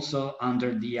EU, also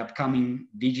under the upcoming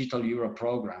Digital Europe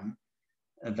program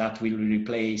that will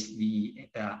replace the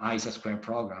ISA Square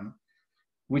program,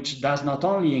 which does not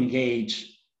only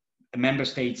engage member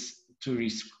states to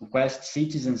request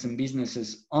citizens and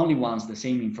businesses only once the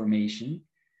same information,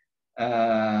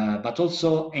 but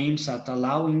also aims at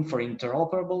allowing for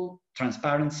interoperable,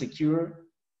 transparent, secure,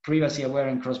 privacy-aware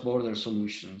and cross-border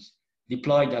solutions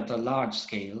deployed at a large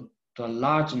scale to a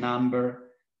large number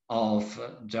of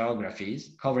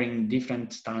geographies covering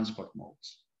different transport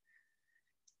modes.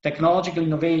 Technological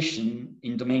innovation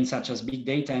in domains such as big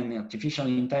data and artificial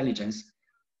intelligence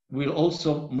will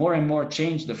also more and more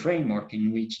change the framework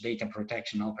in which data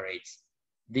protection operates.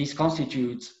 This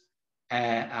constitutes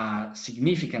a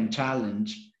significant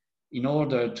challenge in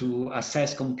order to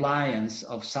assess compliance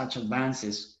of such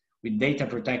advances with data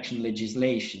protection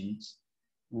legislations,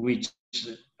 which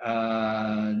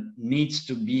needs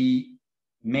to be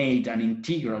made an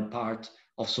integral part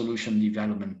of solution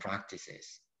development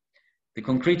practices. The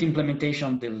concrete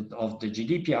implementation of the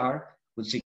GDPR would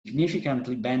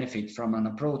significantly benefit from an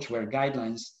approach where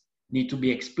guidelines need to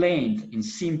be explained in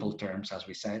simple terms, as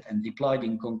we said, and deployed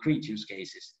in concrete use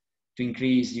cases to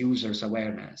increase users'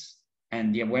 awareness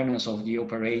and the awareness of the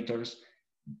operators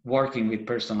working with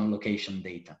personal location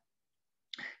data.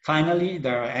 Finally,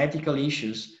 there are ethical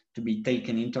issues to be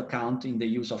taken into account in the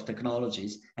use of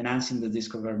technologies, enhancing the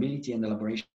discoverability and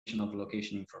elaboration of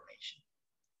location information.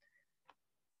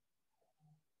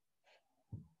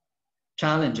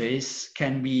 Challenges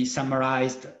can be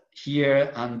summarized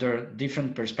here under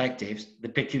different perspectives. The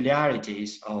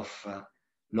peculiarities of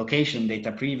location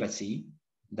data privacy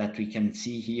that we can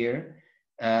see here,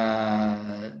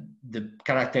 the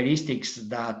characteristics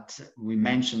that we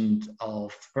mentioned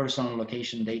of personal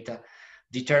location data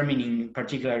determining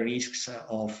particular risks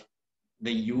of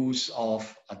the use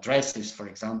of addresses, for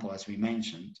example, as we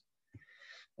mentioned.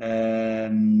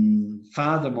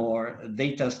 Furthermore,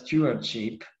 data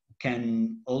stewardship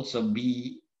can also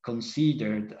be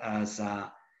considered as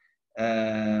a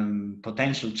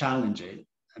potential challenge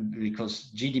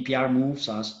because GDPR moves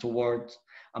us towards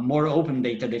a more open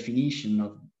data definition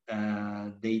of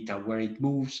data, where it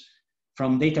moves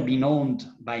from data being owned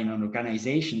by an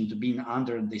organization to being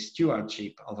under the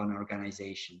stewardship of an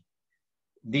organization.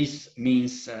 This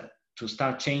means to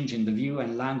start changing the view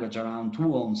and language around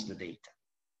who owns the data.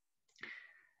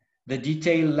 The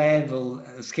detail level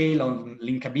scale of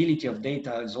linkability of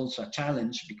data is also a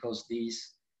challenge because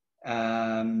this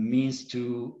means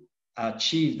to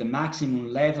achieve the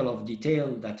maximum level of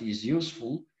detail that is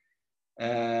useful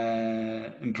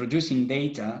in producing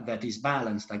data that is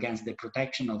balanced against the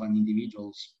protection of an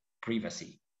individual's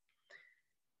privacy.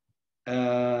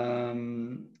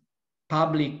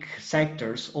 Public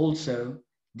sectors also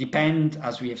depend,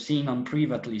 as we have seen, on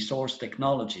privately sourced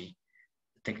technologies,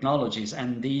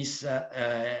 and this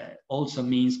also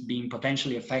means being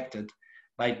potentially affected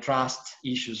by trust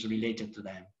issues related to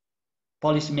them.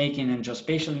 Policymaking and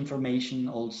geospatial information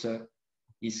also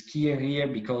is key here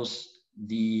because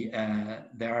there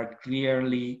are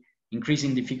clearly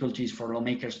increasing difficulties for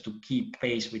lawmakers to keep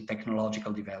pace with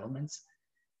technological developments,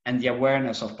 and the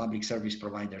awareness of public service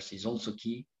providers is also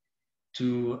key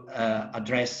to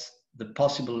address the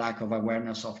possible lack of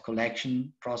awareness of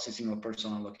collection, processing of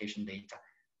personal location data,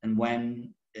 and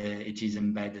when it is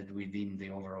embedded within the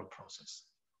overall process.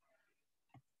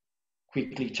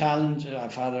 quickly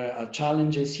further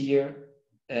challenges here.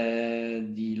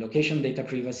 The location data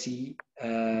privacy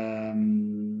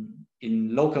in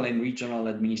local and regional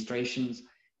administrations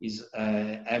is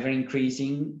ever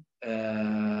increasing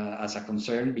as a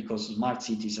concern, because smart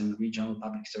cities and regional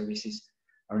public services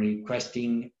are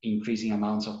requesting increasing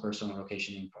amounts of personal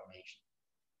location information.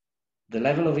 The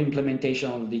level of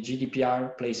implementation of the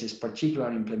GDPR places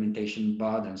particular implementation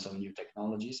burdens on new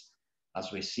technologies,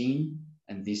 as we've seen,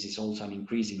 and this is also an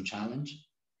increasing challenge.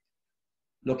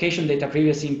 Location data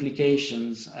privacy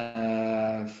implications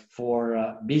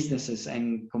for businesses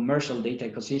and commercial data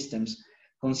ecosystems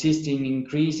consist in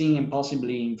increasing and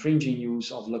possibly infringing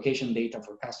use of location data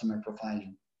for customer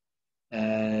profiling.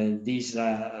 This,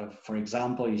 for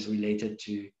example, is related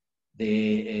to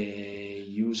the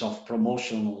use of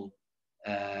promotional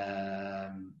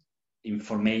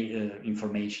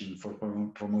information for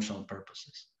promotional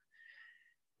purposes.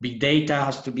 Big data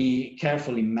has to be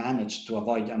carefully managed to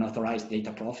avoid unauthorized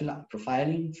data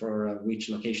profiling, for which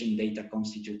location data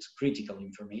constitutes critical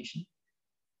information.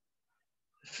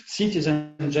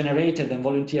 Citizen-generated and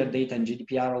volunteer data in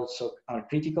GDPR also are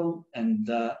critical, and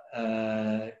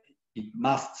it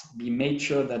must be made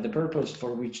sure that the purpose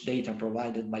for which data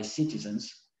provided by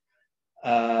citizens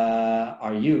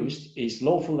are used is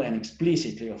lawful and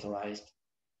explicitly authorized.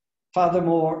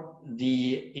 Furthermore,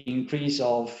 the increase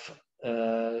of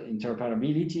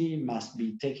interoperability must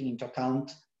be taken into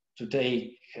account to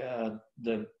take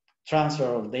the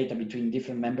transfer of data between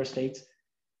different member states,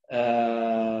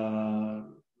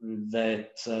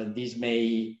 these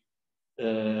may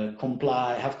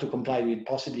have to comply with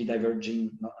possibly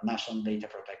diverging national data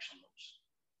protection laws.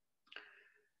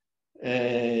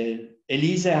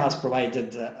 ELISE has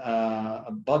provided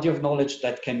a body of knowledge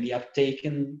that can be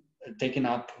taken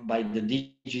up by the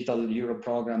Digital Europe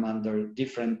program under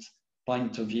different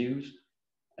point of views,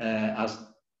 as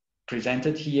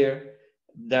presented here.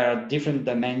 There are different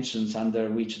dimensions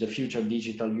under which the future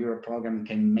Digital Europe program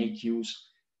can make use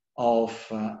of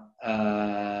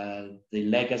the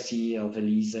legacy of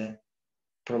ELISE,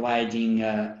 providing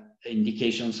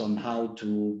indications on how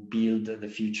to build the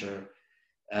future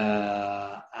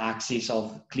axis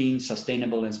of clean,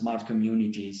 sustainable, and smart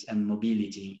communities and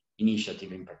mobility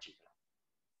initiative in particular.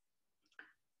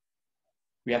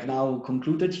 We have now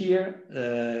concluded here,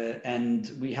 and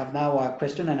we have now a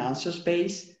question and answer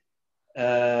space,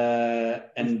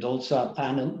 and also a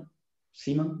panel.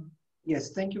 Simon?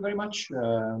 Yes, thank you very much,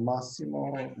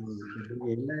 Massimo,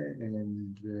 Gabriele,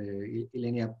 and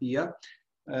Ilenia Pia,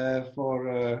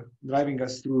 for driving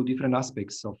us through different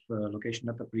aspects of location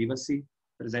data privacy,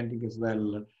 presenting as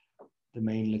well the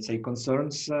main, let's say,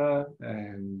 concerns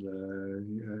and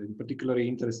in particularly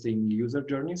interesting user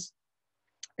journeys,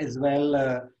 as well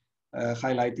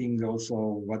highlighting also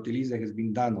what ELISE has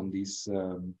been done on this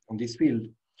field.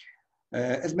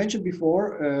 As mentioned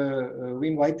before, we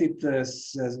invited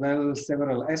as well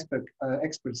several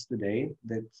experts today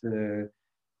that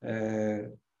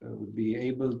would be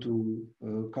able to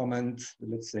comment,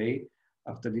 let's say,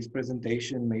 after this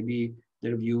presentation, maybe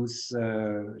their views,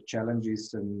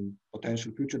 challenges, and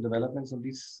potential future developments on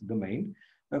this domain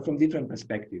from different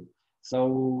perspectives. So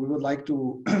we would like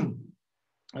to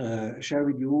share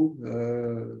with you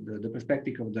the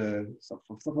perspective of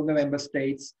the member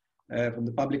states, from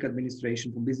the public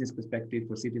administration, from business perspective,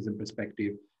 for citizen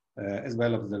perspective, as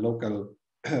well as the local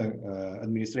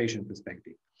administration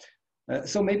perspective.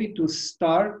 So maybe to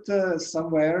start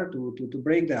somewhere, to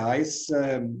break the ice,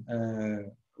 I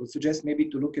would suggest maybe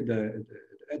to look at the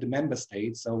member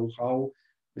states, so how,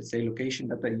 let's say, location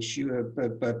data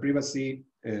privacy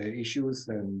issues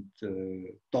and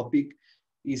topic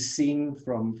is seen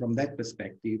from that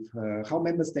perspective. How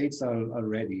member states are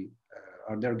ready.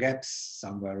 Are there gaps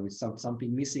somewhere with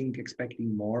something missing,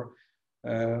 expecting more?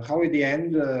 How at the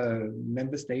end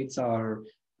member states are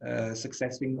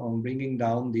succeeding on bringing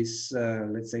down this,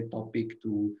 let's say, topic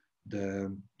to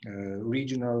the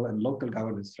regional and local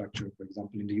governance structure, for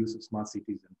example, in the use of smart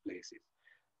cities and places.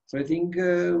 So I think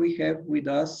we have with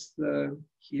us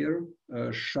here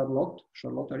Charlotte.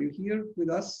 Charlotte, are you here with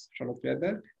us? Charlotte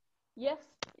Weber? Yes,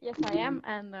 I am.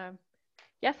 And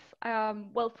yes,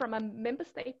 well, from a member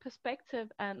state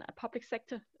perspective and a public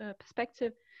sector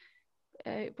perspective,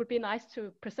 it would be nice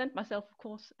to present myself, of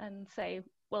course, and say,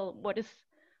 well, what is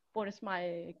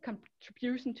my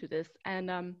contribution to this?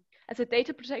 And as a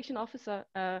data protection officer,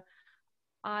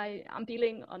 I'm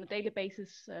dealing on a daily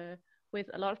basis with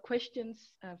a lot of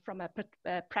questions from a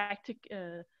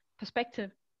practical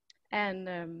perspective.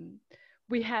 And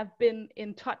we have been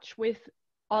in touch with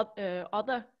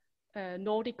other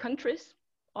Nordic countries,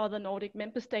 other Nordic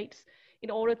member states,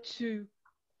 in order to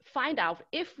find out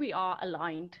if we are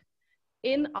aligned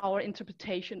in our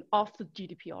interpretation of the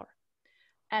GDPR.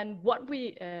 And what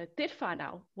we did find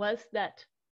out was that,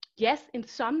 yes, in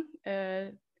some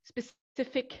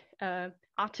specific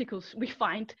articles, we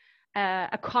find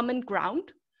a common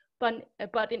ground,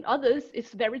 but in others,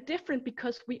 it's very different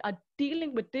because we are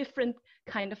dealing with different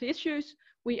kind of issues.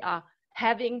 We are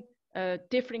having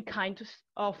different kinds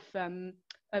of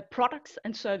products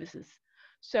and services.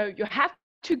 So you have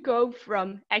to go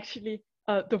from actually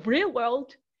the real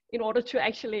world in order to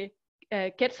actually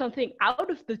get something out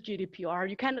of the GDPR.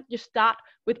 You cannot just start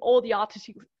with all the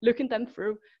articles, looking them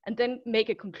through, and then make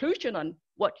a conclusion on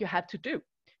what you have to do.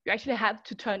 You actually have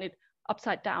to turn it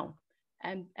upside down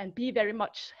and be very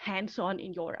much hands-on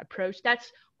in your approach.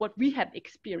 That's what we have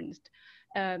experienced.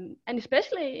 And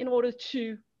especially in order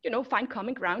to, find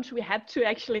common grounds, we have to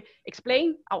actually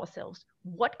explain ourselves.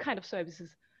 What kind of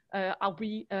services are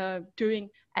we doing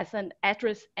as an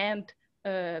address and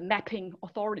mapping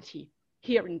authority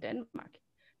here in Denmark,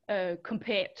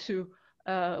 compared to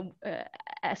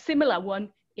a similar one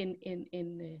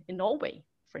in Norway,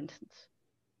 for instance.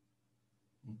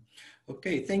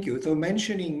 Okay, thank you. So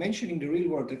mentioning the real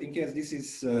world, I think, yes, this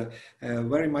is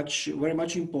very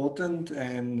much important,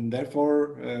 and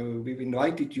therefore we've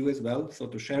invited you as well, so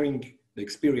to sharing the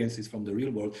experiences from the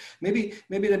real world. Maybe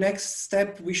the next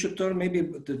step we should turn maybe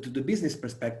to the business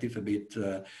perspective a bit.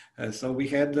 So we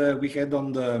had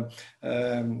on the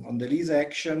ELISE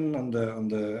action, on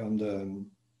the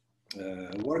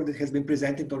work that has been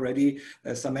presented already,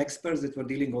 some experts that were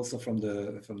dealing also from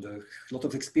the lot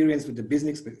of experience with the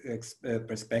business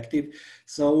perspective.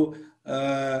 So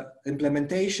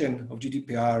implementation of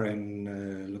GDPR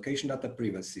and location data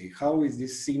privacy, how is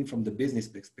this seen from the business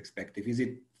perspective? Is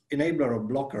it enabler or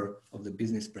blocker of the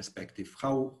business perspective?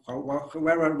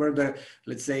 Where were the,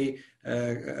 let's say,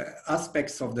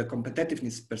 aspects of the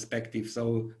competitiveness perspective?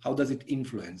 So how does it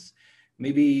influence?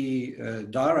 Maybe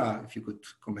Dara, if you could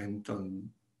comment on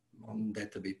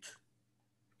that a bit.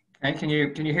 And can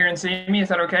you hear and see me? Is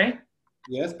that okay?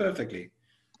 Yes, perfectly.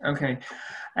 Okay.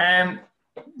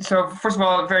 So first of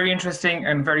all, very interesting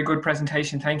and very good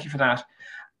presentation. Thank you for that.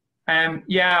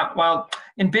 Yeah, well,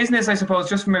 in business, I suppose,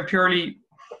 just from a purely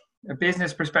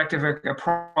business perspective, a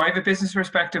private business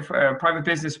perspective, private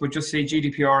business would just see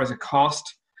GDPR as a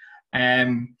cost,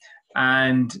 and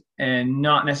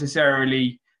not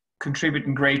necessarily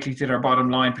contributing greatly to their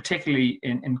bottom line, particularly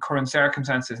in current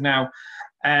circumstances. Now,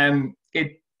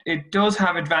 it does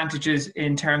have advantages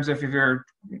in terms of if you're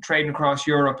trading across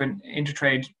Europe and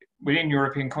intertrade within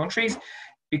European countries,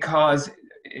 because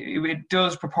it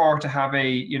does purport to have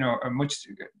a much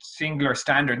singular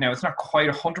standard. Now, it's not quite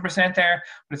 100% there,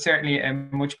 but it's certainly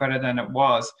much better than it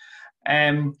was.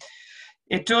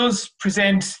 It does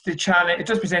present the challenge. It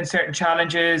does present certain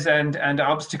challenges and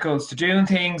obstacles to doing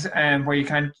things, where you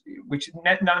can, which is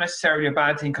not necessarily a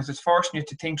bad thing, because it's forcing you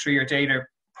to think through your data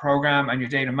program and your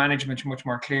data management much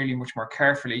more clearly, much more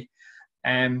carefully,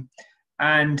 and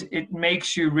it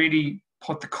makes you really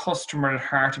put the customer at the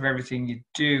heart of everything you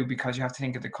do, because you have to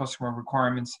think of the customer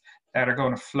requirements that are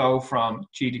going to flow from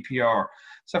GDPR.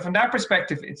 So from that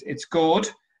perspective, it's good.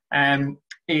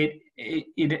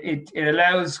 It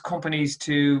allows companies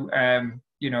to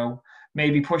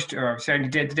maybe push, or certainly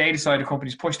the data side of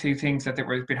companies push through things that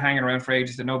they've been hanging around for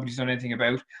ages that nobody's done anything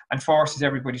about, and forces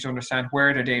everybody to understand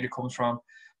where their data comes from,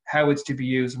 how it's to be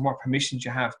used, and what permissions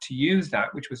you have to use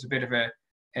that, which was a bit of a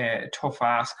tough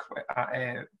ask,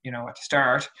 at the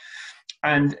start.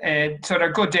 And so there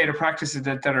are good data practices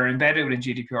that are embedded within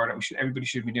GDPR that everybody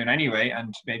should be doing anyway,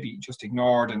 and maybe just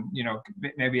ignored, and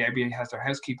maybe everybody has their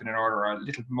housekeeping in order, or a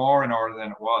little more in order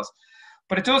than it was.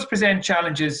 But it does present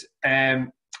challenges.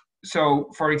 So,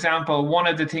 for example, one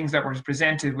of the things that was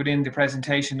presented within the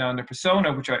presentation on the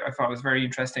persona, which I thought was very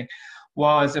interesting,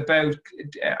 was about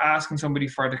asking somebody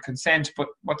for the consent. But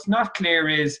what's not clear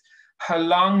is how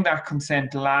long that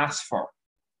consent lasts for.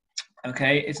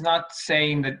 Okay, it's not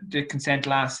saying that the consent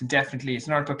lasts indefinitely. It's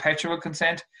not a perpetual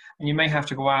consent, and you may have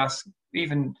to go ask,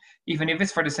 even if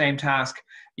it's for the same task,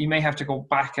 you may have to go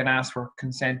back and ask for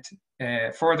consent,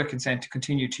 further consent to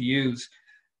continue to use.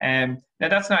 Now,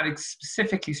 that's not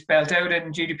specifically spelled out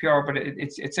in GDPR, but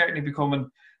it's certainly becoming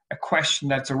a question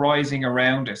that's arising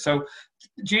around it. So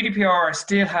GDPR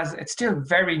it's still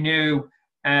very new.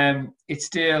 It's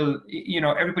still,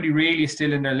 everybody really is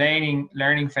still in their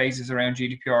learning phases around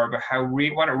GDPR, about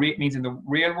what it means in the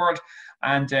real world.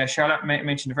 And Charlotte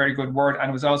mentioned a very good word, and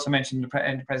it was also mentioned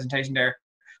in the presentation there,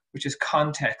 which is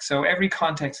context. So every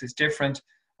context is different,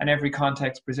 and every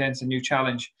context presents a new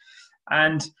challenge.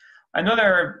 And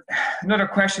Another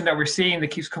question that we're seeing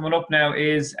that keeps coming up now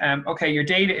is, okay, your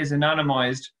data is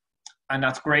anonymized, and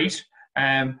that's great,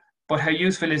 but how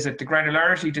useful is it? The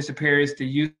granularity disappears,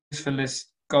 the usefulness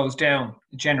goes down,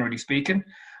 generally speaking.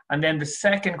 And then the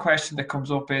second question that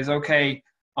comes up is, okay,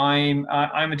 I'm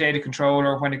a data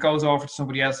controller. When it goes over to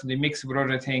somebody else and they mix it with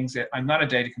other things, I'm not a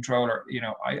data controller. You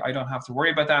know, I don't have to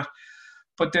worry about that.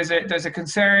 But there's a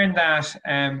concern that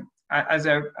as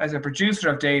a producer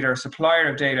of data or supplier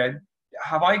of data,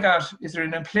 is there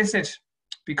an implicit,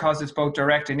 because it's both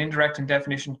direct and indirect in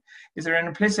definition, is there an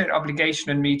implicit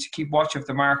obligation on me to keep watch of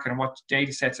the market and what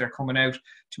data sets are coming out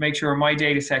to make sure my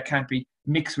data set can't be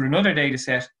mixed with another data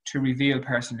set to reveal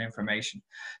personal information?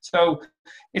 So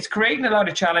it's creating a lot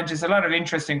of challenges, a lot of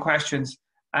interesting questions,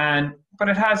 but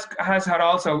it has had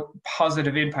also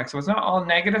positive impacts. So it's not all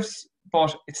negatives,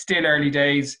 but it's still early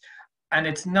days, and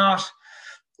it's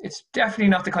definitely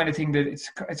not the kind of thing that it's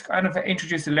kind of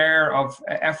introduced a layer of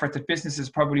effort that businesses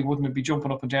probably wouldn't be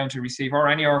jumping up and down to receive, or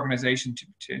any organization,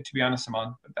 to be honest,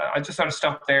 Simon. I just sort of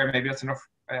stop there. Maybe that's enough,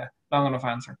 long enough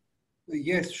answer.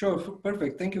 Yes, sure.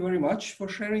 Perfect. Thank you very much for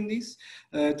sharing this.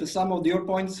 To some of your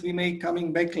points, we may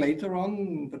coming back later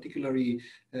on, particularly,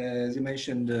 as you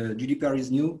mentioned, GDPR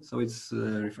is new, so it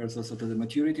refers also to the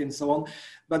maturity and so on.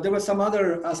 But there were some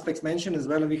other aspects mentioned as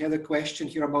well. And we had a question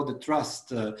here about the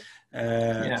trust,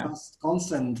 trust,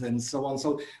 consent, and so on.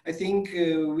 So I think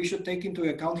we should take into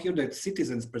account here the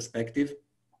citizens' perspective.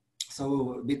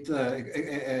 So a bit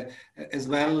as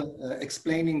well,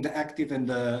 explaining the active and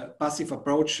the passive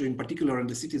approach, in particular in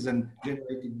the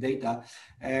citizen-generated data,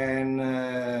 and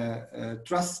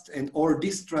trust and or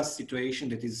distrust situation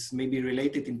that is maybe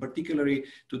related in particularly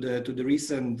to the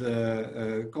recent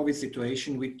COVID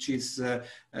situation, which is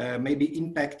maybe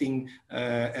impacting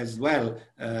as well,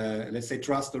 let's say,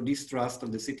 trust or distrust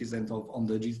of the citizens on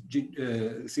the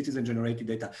citizen-generated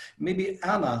data. Maybe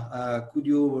Anna, could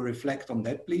you reflect on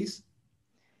that, please?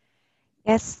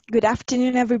 Yes, good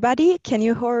afternoon, everybody. Can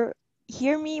you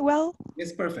hear me well?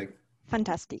 Yes, perfect.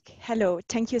 Fantastic. Hello,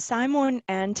 thank you, Simon,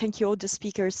 and thank you all the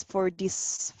speakers for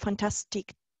this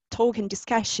fantastic talk and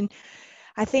discussion.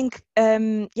 I think,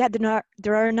 yeah,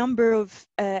 there are a number of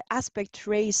aspects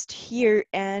raised here,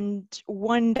 and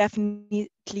one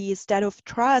definitely is that of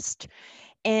trust.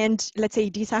 And let's say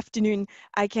this afternoon,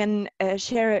 I can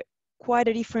share quite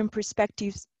a different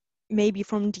perspectives maybe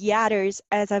from the others,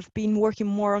 as I've been working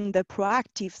more on the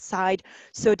proactive side.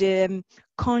 So the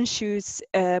conscious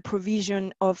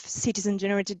provision of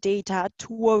citizen-generated data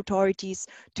to authorities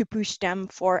to push them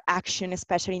for action,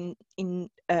 especially in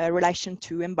relation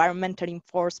to environmental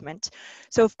enforcement.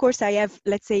 So of course I have,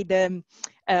 let's say,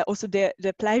 also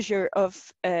the pleasure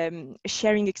of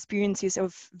sharing experiences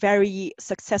of very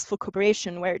successful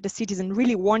cooperation where the citizen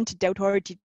really wanted the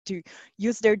authority to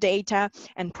use their data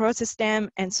and process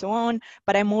them and so on,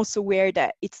 but I'm also aware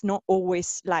that it's not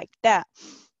always like that.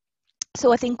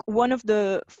 So I think one of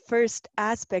the first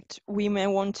aspects we may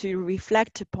want to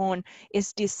reflect upon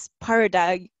is this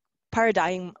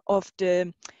paradigm of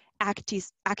the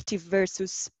active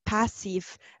versus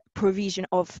passive provision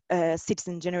of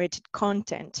citizen-generated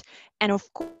content. And of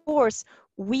course,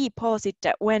 we posit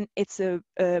that when it's a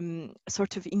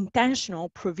sort of intentional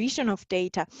provision of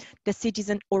data, the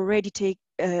citizen already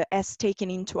has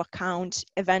taken into account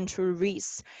eventual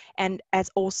risks and has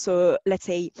also, let's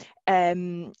say,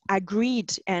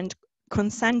 agreed and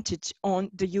consented on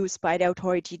the use by the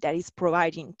authority that is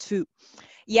providing to.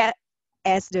 Yet,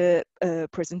 as the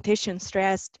presentation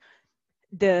stressed,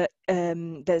 the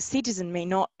citizen may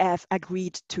not have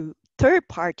agreed to third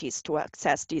parties to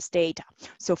access this data.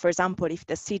 So for example, if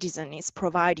the citizen is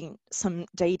providing some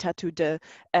data to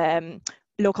the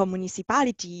local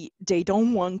municipality, they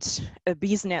don't want a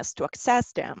business to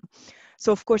access them.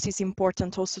 So of course, it's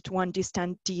important also to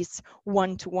understand this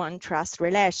one-to-one trust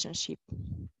relationship.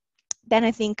 Then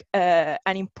I think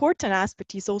an important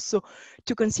aspect is also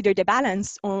to consider the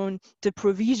balance on the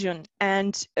provision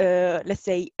and, let's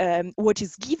say, what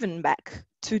is given back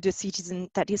to the citizen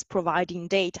that is providing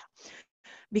data.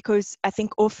 Because I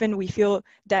think often we feel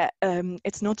that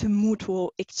it's not a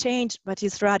mutual exchange, but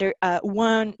it's rather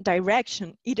one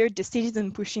direction, either the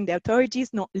citizen pushing the authorities,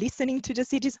 not listening to the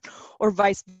citizen, or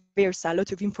vice versa, a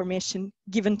lot of information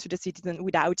given to the citizen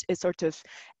without a sort of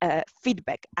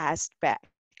feedback asked back.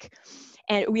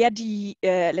 And we had the,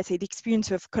 let's say, the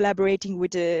experience of collaborating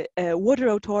with the water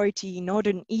authority in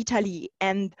northern Italy,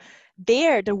 and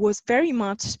there was very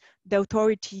much the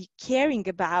authority caring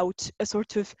about a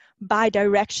sort of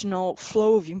bi-directional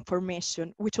flow of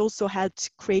information, which also helped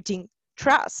creating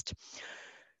trust.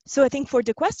 So I think for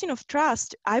the question of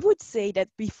trust, I would say that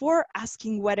before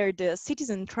asking whether the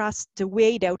citizen trusts the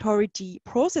way the authority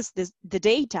processes the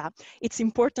data, it's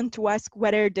important to ask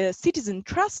whether the citizen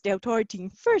trusts the authority in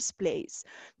first place.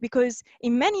 Because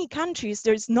in many countries,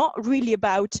 there's not really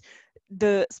about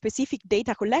the specific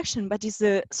data collection, but it's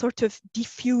a sort of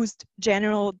diffused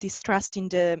general distrust in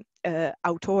the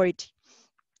authority.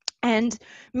 And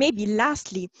maybe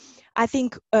lastly, I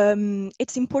think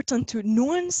it's important to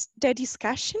nuance the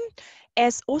discussion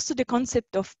as also the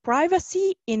concept of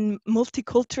privacy in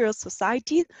multicultural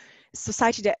society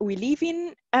that we live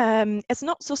in is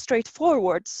not so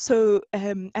straightforward. So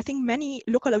I think many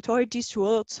local authorities should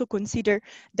also consider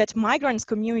that migrants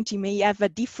community may have a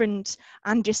different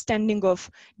understanding of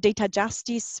data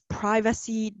justice,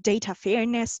 privacy, data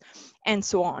fairness, and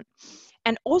so on.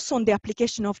 And also on the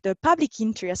application of the public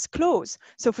interest clause.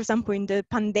 So for example, in the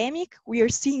pandemic, we are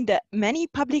seeing that many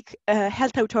public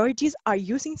health authorities are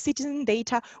using citizen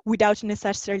data without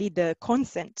necessarily the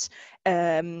consent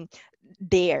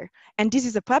there. And this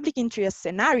is a public interest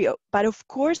scenario. But of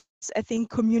course, I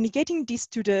think communicating this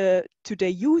to the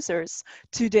users,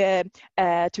 to the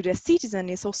citizen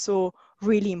is also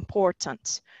really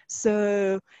important.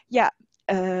 So yeah,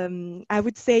 I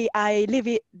would say I leave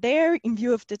it there in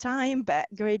view of the time, but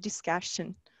great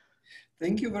discussion.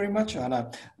 Thank you very much,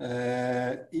 Anna.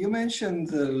 You mentioned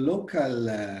the local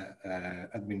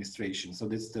administration. So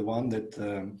that's the one that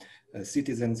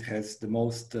citizens has the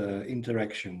most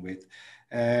interaction with.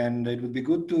 And it would be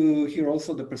good to hear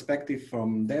also the perspective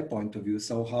from their point of view.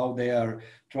 So how they are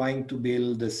trying to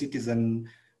build a citizen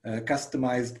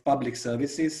customized public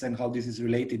services and how this is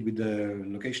related with the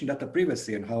location data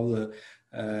privacy and how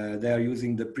they are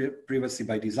using the privacy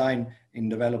by design in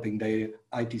developing their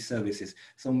IT services.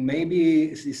 So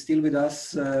maybe is still with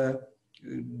us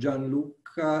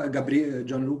Gianluca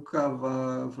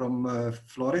from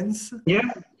Florence.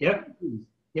 Yeah.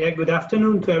 Good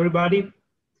afternoon to everybody.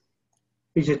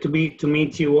 Pleasure to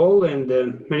meet you all, and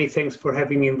many thanks for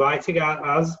having invited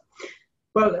us.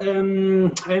 Well,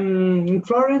 in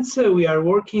Florence, we are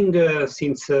working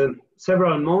since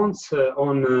several months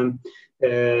on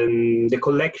the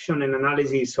collection and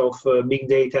analysis of big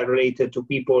data related to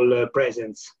people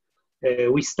presence.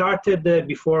 We started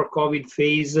before COVID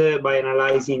phase by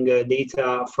analyzing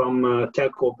data from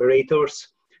telco operators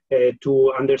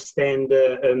to understand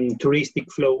touristic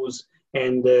flows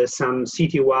and some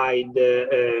citywide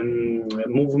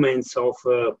movements of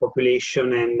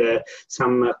population and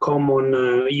some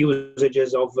common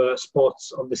usages of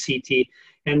spots of the city.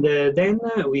 And then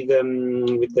with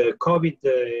the COVID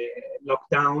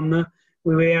lockdown,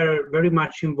 we were very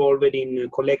much involved in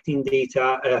collecting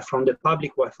data from the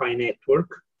public Wi-Fi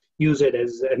network, used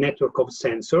as a network of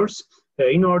sensors,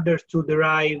 in order to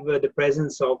derive the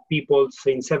presence of people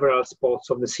in several spots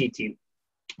of the city.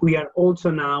 We are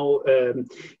also now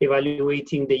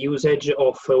evaluating the usage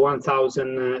of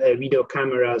 1,000 video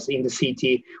cameras in the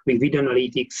city with video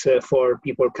analytics for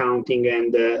people counting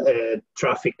and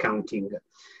traffic counting.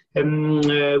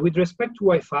 With respect to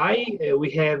Wi-Fi, we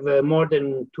have more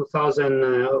than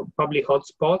 2,000 public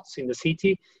hotspots in the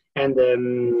city, and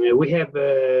we have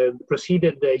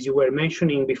proceeded, as you were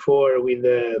mentioning before, with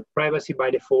the privacy by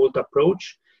default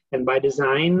approach and by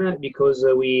design, because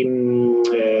we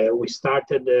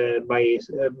started by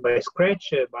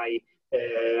scratch, by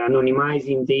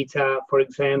anonymizing data, for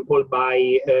example,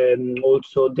 by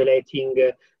also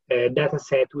deleting data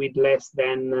set with less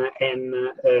than n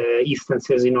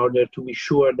instances in order to be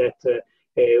sure that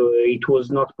it was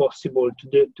not possible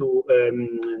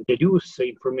to deduce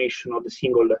information of the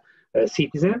single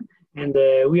citizen. And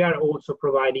we are also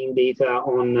providing data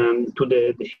on to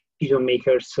the decision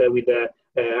makers with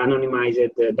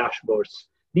anonymized dashboards.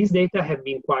 These data have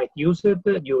been quite used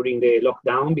during the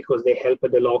lockdown because they helped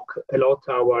a lot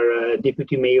our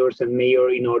deputy mayors and mayor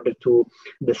in order to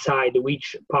decide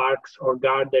which parks or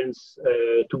gardens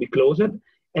to be closed.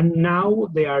 And now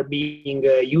they are being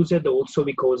used also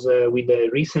because with the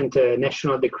recent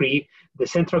national decree, the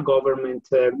central government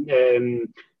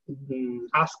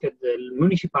asked the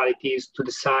municipalities to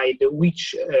decide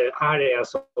which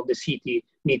areas of the city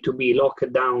need to be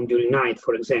locked down during night,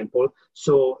 for example.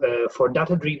 So for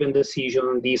data-driven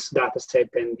decision, this data set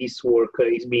and this work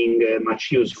is being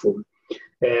much useful.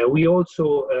 We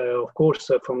also, of course,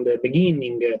 from the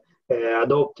beginning,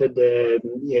 adopted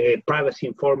privacy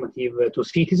informative to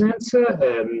citizens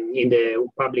in the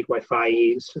public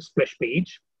Wi-Fi splash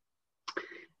page.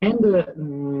 And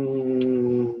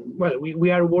well,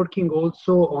 we are working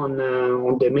also on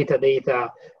the metadata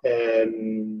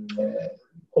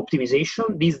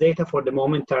optimization. These data for the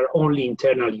moment are only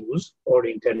internal use,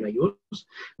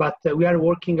 but we are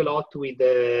working a lot with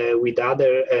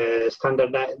other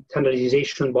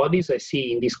standardization bodies. I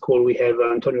see in this call we have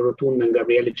Antonio Rotundo and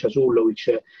Gabriele Ciasullo, which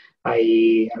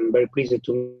I am very pleased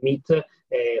to meet,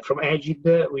 from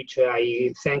EGID, which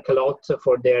I thank a lot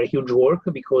for their huge work,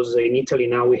 because in Italy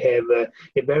now we have a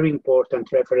very important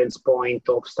reference point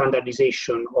of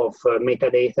standardization of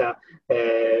metadata,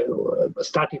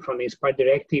 starting from the Inspire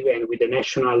Directive and with the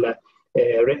national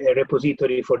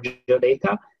repository for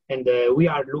geodata. And we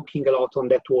are looking a lot on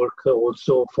that work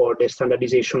also for the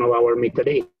standardization of our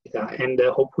metadata. And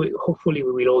hopefully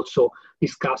we will also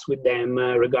discuss with them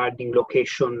regarding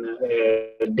location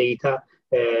data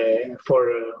for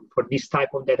this type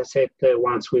of data set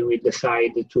once we will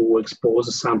decide to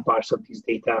expose some parts of this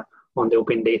data on the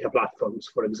open data platforms,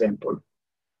 for example.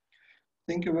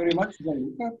 Thank you very much,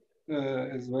 Gianluca,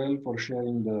 as well for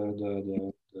sharing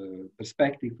the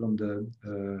perspective from the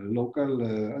local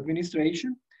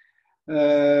administration.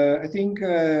 I think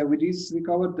with this we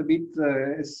covered a bit,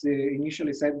 as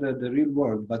initially said, the real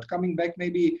world, but coming back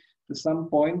maybe to some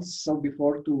points, so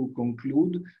before to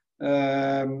conclude,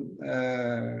 and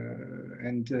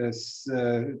to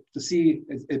see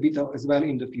a bit as well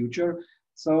in the future.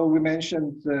 So we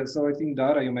mentioned, so I think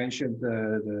Dara, you mentioned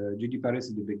the GDPR at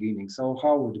the beginning. So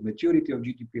how the maturity of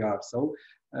GDPR? So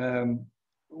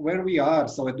where we are,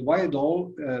 so why at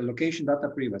all location data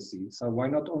privacy? So why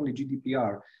not only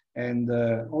GDPR? And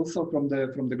also from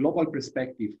the global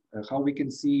perspective, how we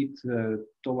can see it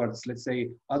towards, let's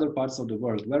say, other parts of the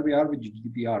world, where we are with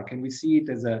GDPR. Can we see it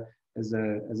as a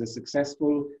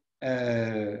successful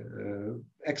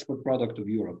export product of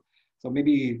Europe? So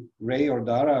maybe Ray or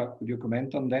Dara, could you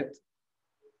comment on that?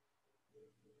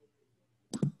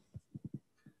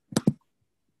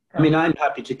 I mean, I'm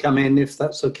happy to come in if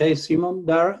that's okay, Simon,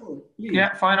 Dara? Oh,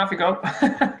 yeah, fine, off you go.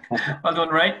 Well done,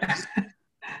 Ray.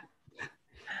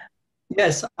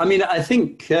 Yes, I mean, I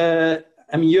think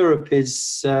Europe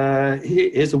is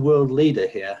a world leader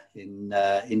here in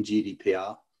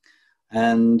GDPR,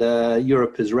 and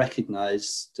Europe has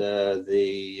recognised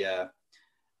the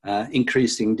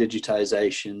increasing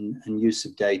digitization and use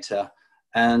of data,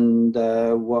 and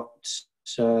what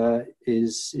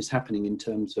is happening in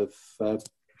terms of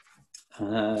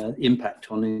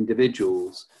impact on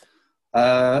individuals.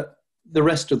 The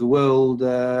rest of the world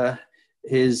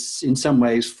is in some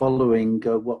ways following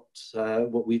what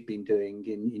we've been doing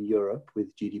in Europe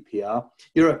with GDPR.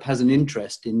 Europe has an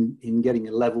interest in getting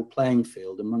a level playing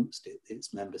field amongst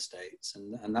its member states,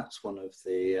 and that's one of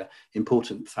the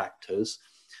important factors.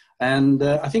 And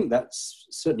I think that's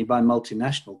certainly by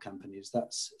multinational companies,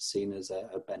 that's seen as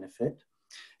a benefit.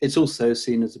 It's also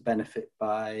seen as a benefit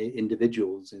by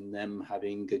individuals in them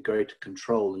having a greater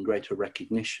control and greater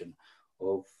recognition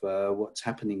of what's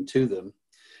happening to them.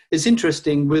 It's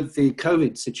interesting with the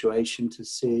COVID situation to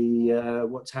see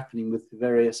what's happening with the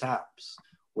various apps,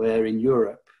 where in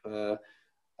Europe there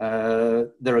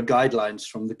are guidelines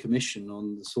from the Commission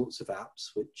on the sorts of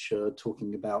apps which are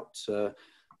talking about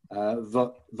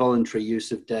voluntary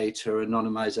use of data,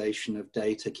 anonymization of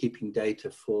data, keeping data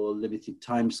for limited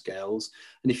timescales.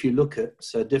 And if you look at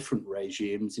different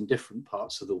regimes in different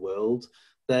parts of the world,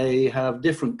 they have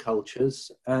different cultures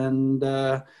and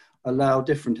allow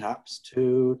different apps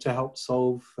to help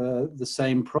solve the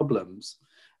same problems.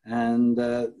 And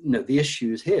the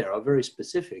issues here are very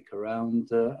specific around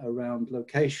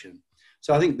location.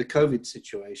 So I think the COVID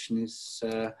situation is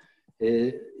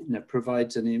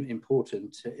provides an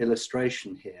important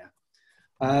illustration here.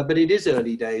 But it is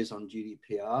early days on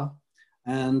GDPR,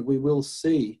 and we will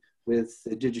see with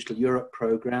the Digital Europe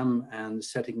programme and the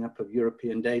setting up of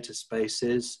European data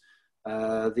spaces,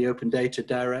 the Open Data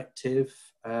Directive,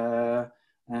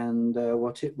 and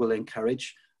what it will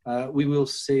encourage, we will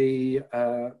see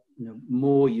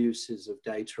more uses of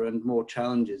data and more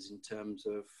challenges in terms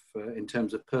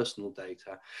of personal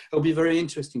data. It'll be very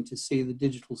interesting to see the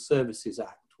Digital Services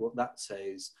Act, what that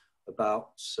says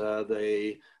about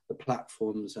the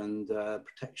platforms and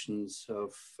protections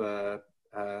of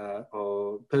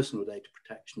or personal data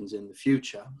protections in the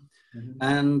future. Mm-hmm.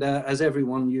 And as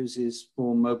everyone uses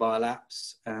more mobile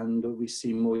apps and we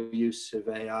see more use of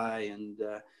AI and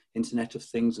Internet of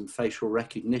Things and facial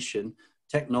recognition,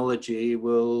 technology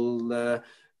will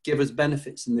give us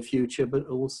benefits in the future, but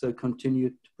also continue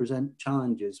to present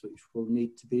challenges which will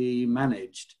need to be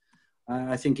managed.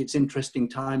 I think it's interesting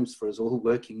times for us all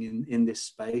working in this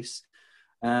space.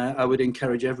 I would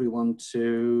encourage everyone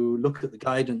to look at the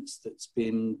guidance that's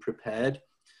been prepared.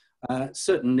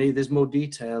 Certainly there's more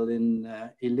detail in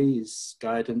ELISE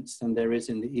guidance than there is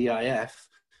in the EIF,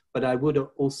 But I would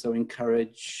also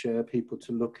encourage people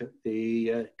to look at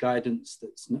the guidance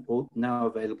that's now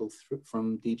available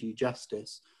from DG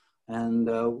Justice and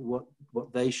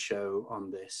what they show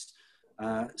on this.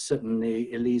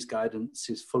 Certainly, ELISE guidance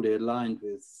is fully aligned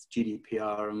with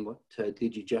GDPR and what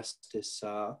DG Justice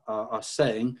are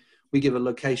saying. We give a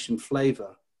location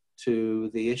flavour to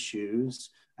the issues,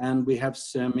 and we have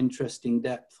some interesting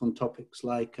depth on topics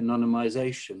like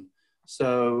anonymisation.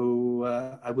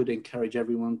 So I would encourage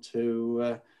everyone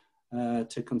to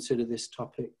consider this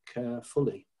topic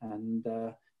fully, and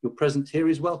your presence here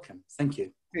is welcome. Thank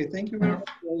you. Okay, thank you very much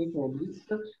for this.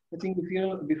 I think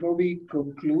before we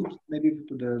conclude, maybe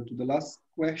to the last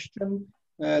question,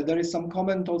 there is some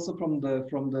comment also from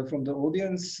the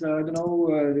audience. I don't know.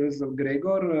 There's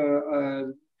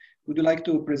Gregor. Would you like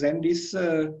to present this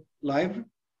live?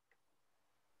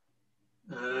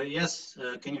 Yes.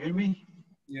 Can you hear me?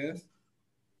 Yes.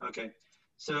 Okay.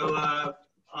 So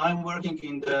I'm working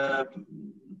in the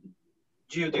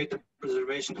geodata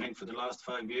preservation domain for the last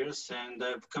 5 years, and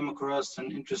I've come across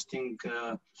an interesting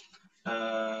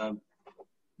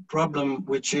problem,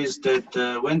 which is that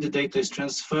when the data is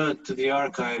transferred to the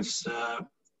archives,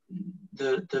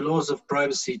 the laws of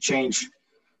privacy change.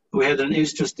 We had an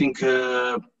interesting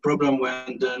problem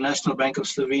when the National Bank of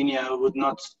Slovenia would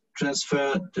not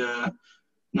transfer the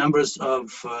numbers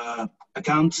of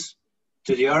accounts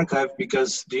to the archive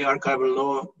because the archival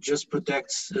law just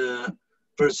protects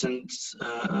persons,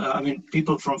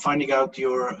 people from finding out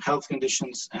your health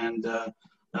conditions and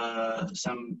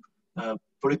some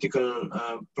political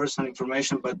personal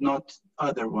information, but not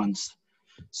other ones.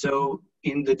 So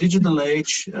in the digital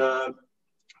age,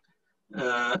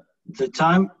 the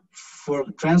time for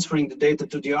transferring the data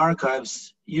to the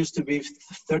archives used to be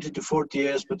 30 to 40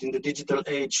 years, but in the digital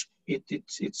age,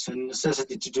 it's a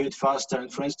necessity to do it faster. And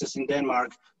for instance, in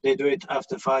Denmark, they do it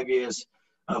after 5 years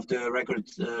of the record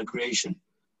creation.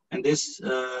 And this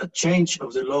change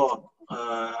of the law,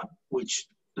 which,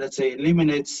 let's say,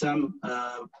 eliminates some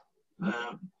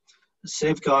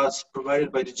safeguards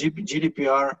provided by the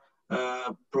GDPR,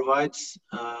 provides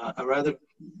a rather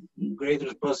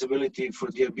greater possibility for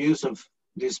the abuse of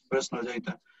this personal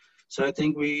data. So I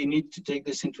think we need to take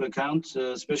this into account,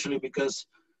 especially because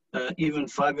even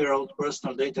 5-year-old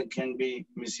personal data can be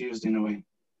misused in a way.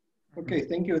 Okay,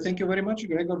 thank you. Thank you very much,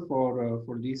 Gregor,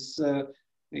 for this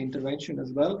intervention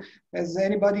as well. Has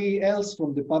anybody else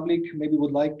from the public maybe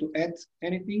would like to add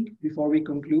anything before we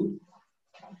conclude?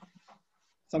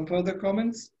 Some further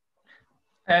comments?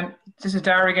 This is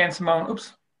Dara again, Simone.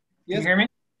 Oops. Yes. Can you hear me?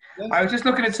 Yes. I was just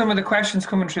looking at some of the questions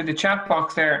coming through the chat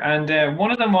box there, and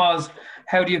one of them was,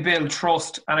 how do you build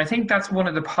trust? And I think that's one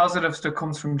of the positives that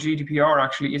comes from GDPR,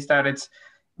 actually, is that it's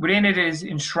within it is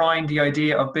enshrined the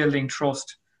idea of building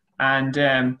trust. And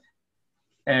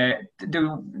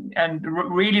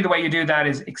really the way you do that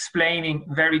is explaining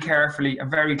very carefully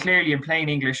and very clearly in plain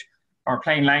English or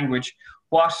plain language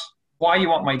why you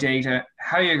want my data,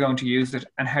 how you're going to use it,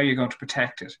 and how you're going to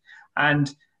protect it.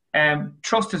 And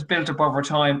trust is built up over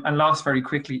time and lost very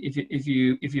quickly if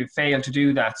you fail to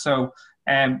do that. So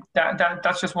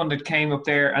that's just one that came up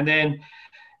there. And then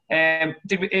have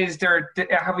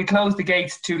we closed the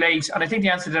gates too late? And I think the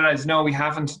answer to that is no, we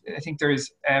haven't. I think the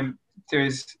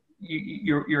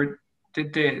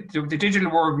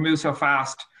digital world moves so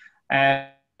fast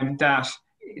that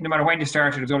no matter when you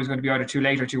start it, it's always going to be either too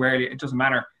late or too early. It doesn't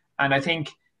matter. And I think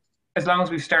as long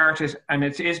as we've started and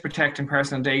it is protecting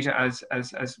personal data, as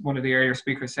one of the earlier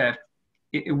speakers said,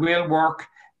 it will work.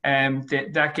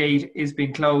 That gate is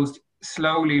being closed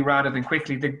slowly rather than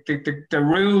quickly. The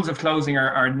rules of closing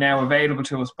are now available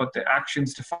to us, but the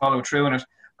actions to follow through on it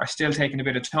are still taking a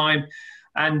bit of time.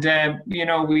 And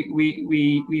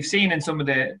we've seen in some of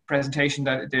the presentation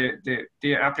that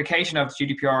the application of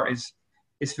GDPR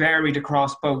is varied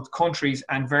across both countries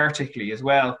and vertically as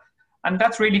well. And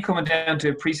that's really coming down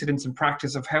to precedence and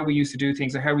practice of how we used to do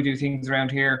things or how we do things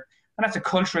around here. And that's a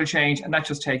cultural change, and that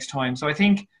just takes time. So I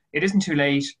think it isn't too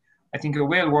late. I think it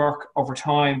will work over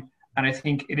time. And I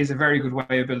think it is a very good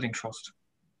way of building trust.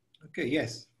 Okay,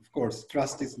 yes, of course.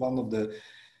 Trust is one of the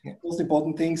most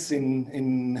important things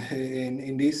in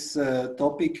this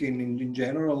topic in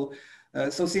general.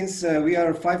 So since we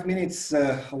are 5 minutes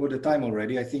over the time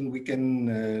already, I think we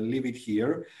can leave it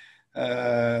here.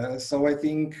 So I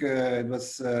think it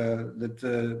was that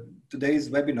today's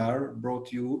webinar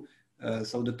brought you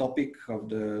so the topic of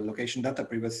the location data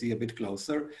privacy a bit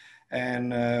closer.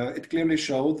 And it clearly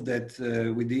showed that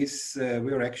with this,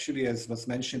 we are actually, as was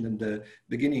mentioned in the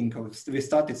beginning, we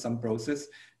started some process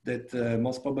that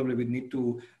most probably we need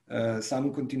to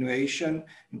some continuation,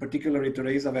 in particular to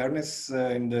raise awareness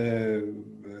in the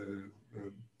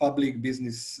public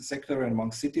business sector and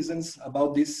among citizens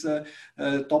about these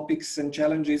topics and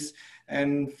challenges,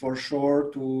 and for sure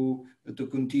to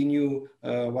continue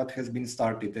what has been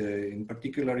started, in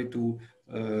particular to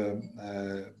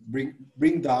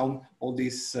bring down all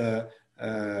these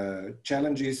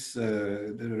challenges,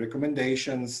 the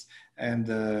recommendations and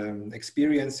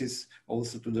experiences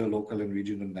also to the local and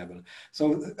regional level. So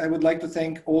I would like to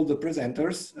thank all the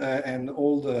presenters and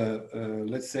all the,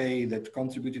 let's say, that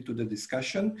contributed to the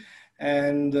discussion.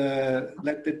 And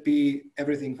let that be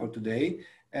everything for today.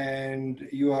 And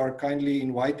you are kindly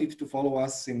invited to follow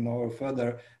us in our further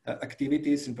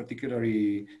activities, in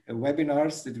particularly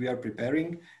webinars that we are preparing,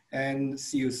 and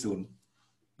see you soon.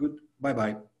 Good,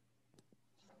 bye-bye.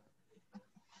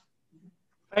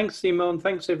 Thanks, Simon.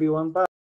 Thanks, everyone. Bye.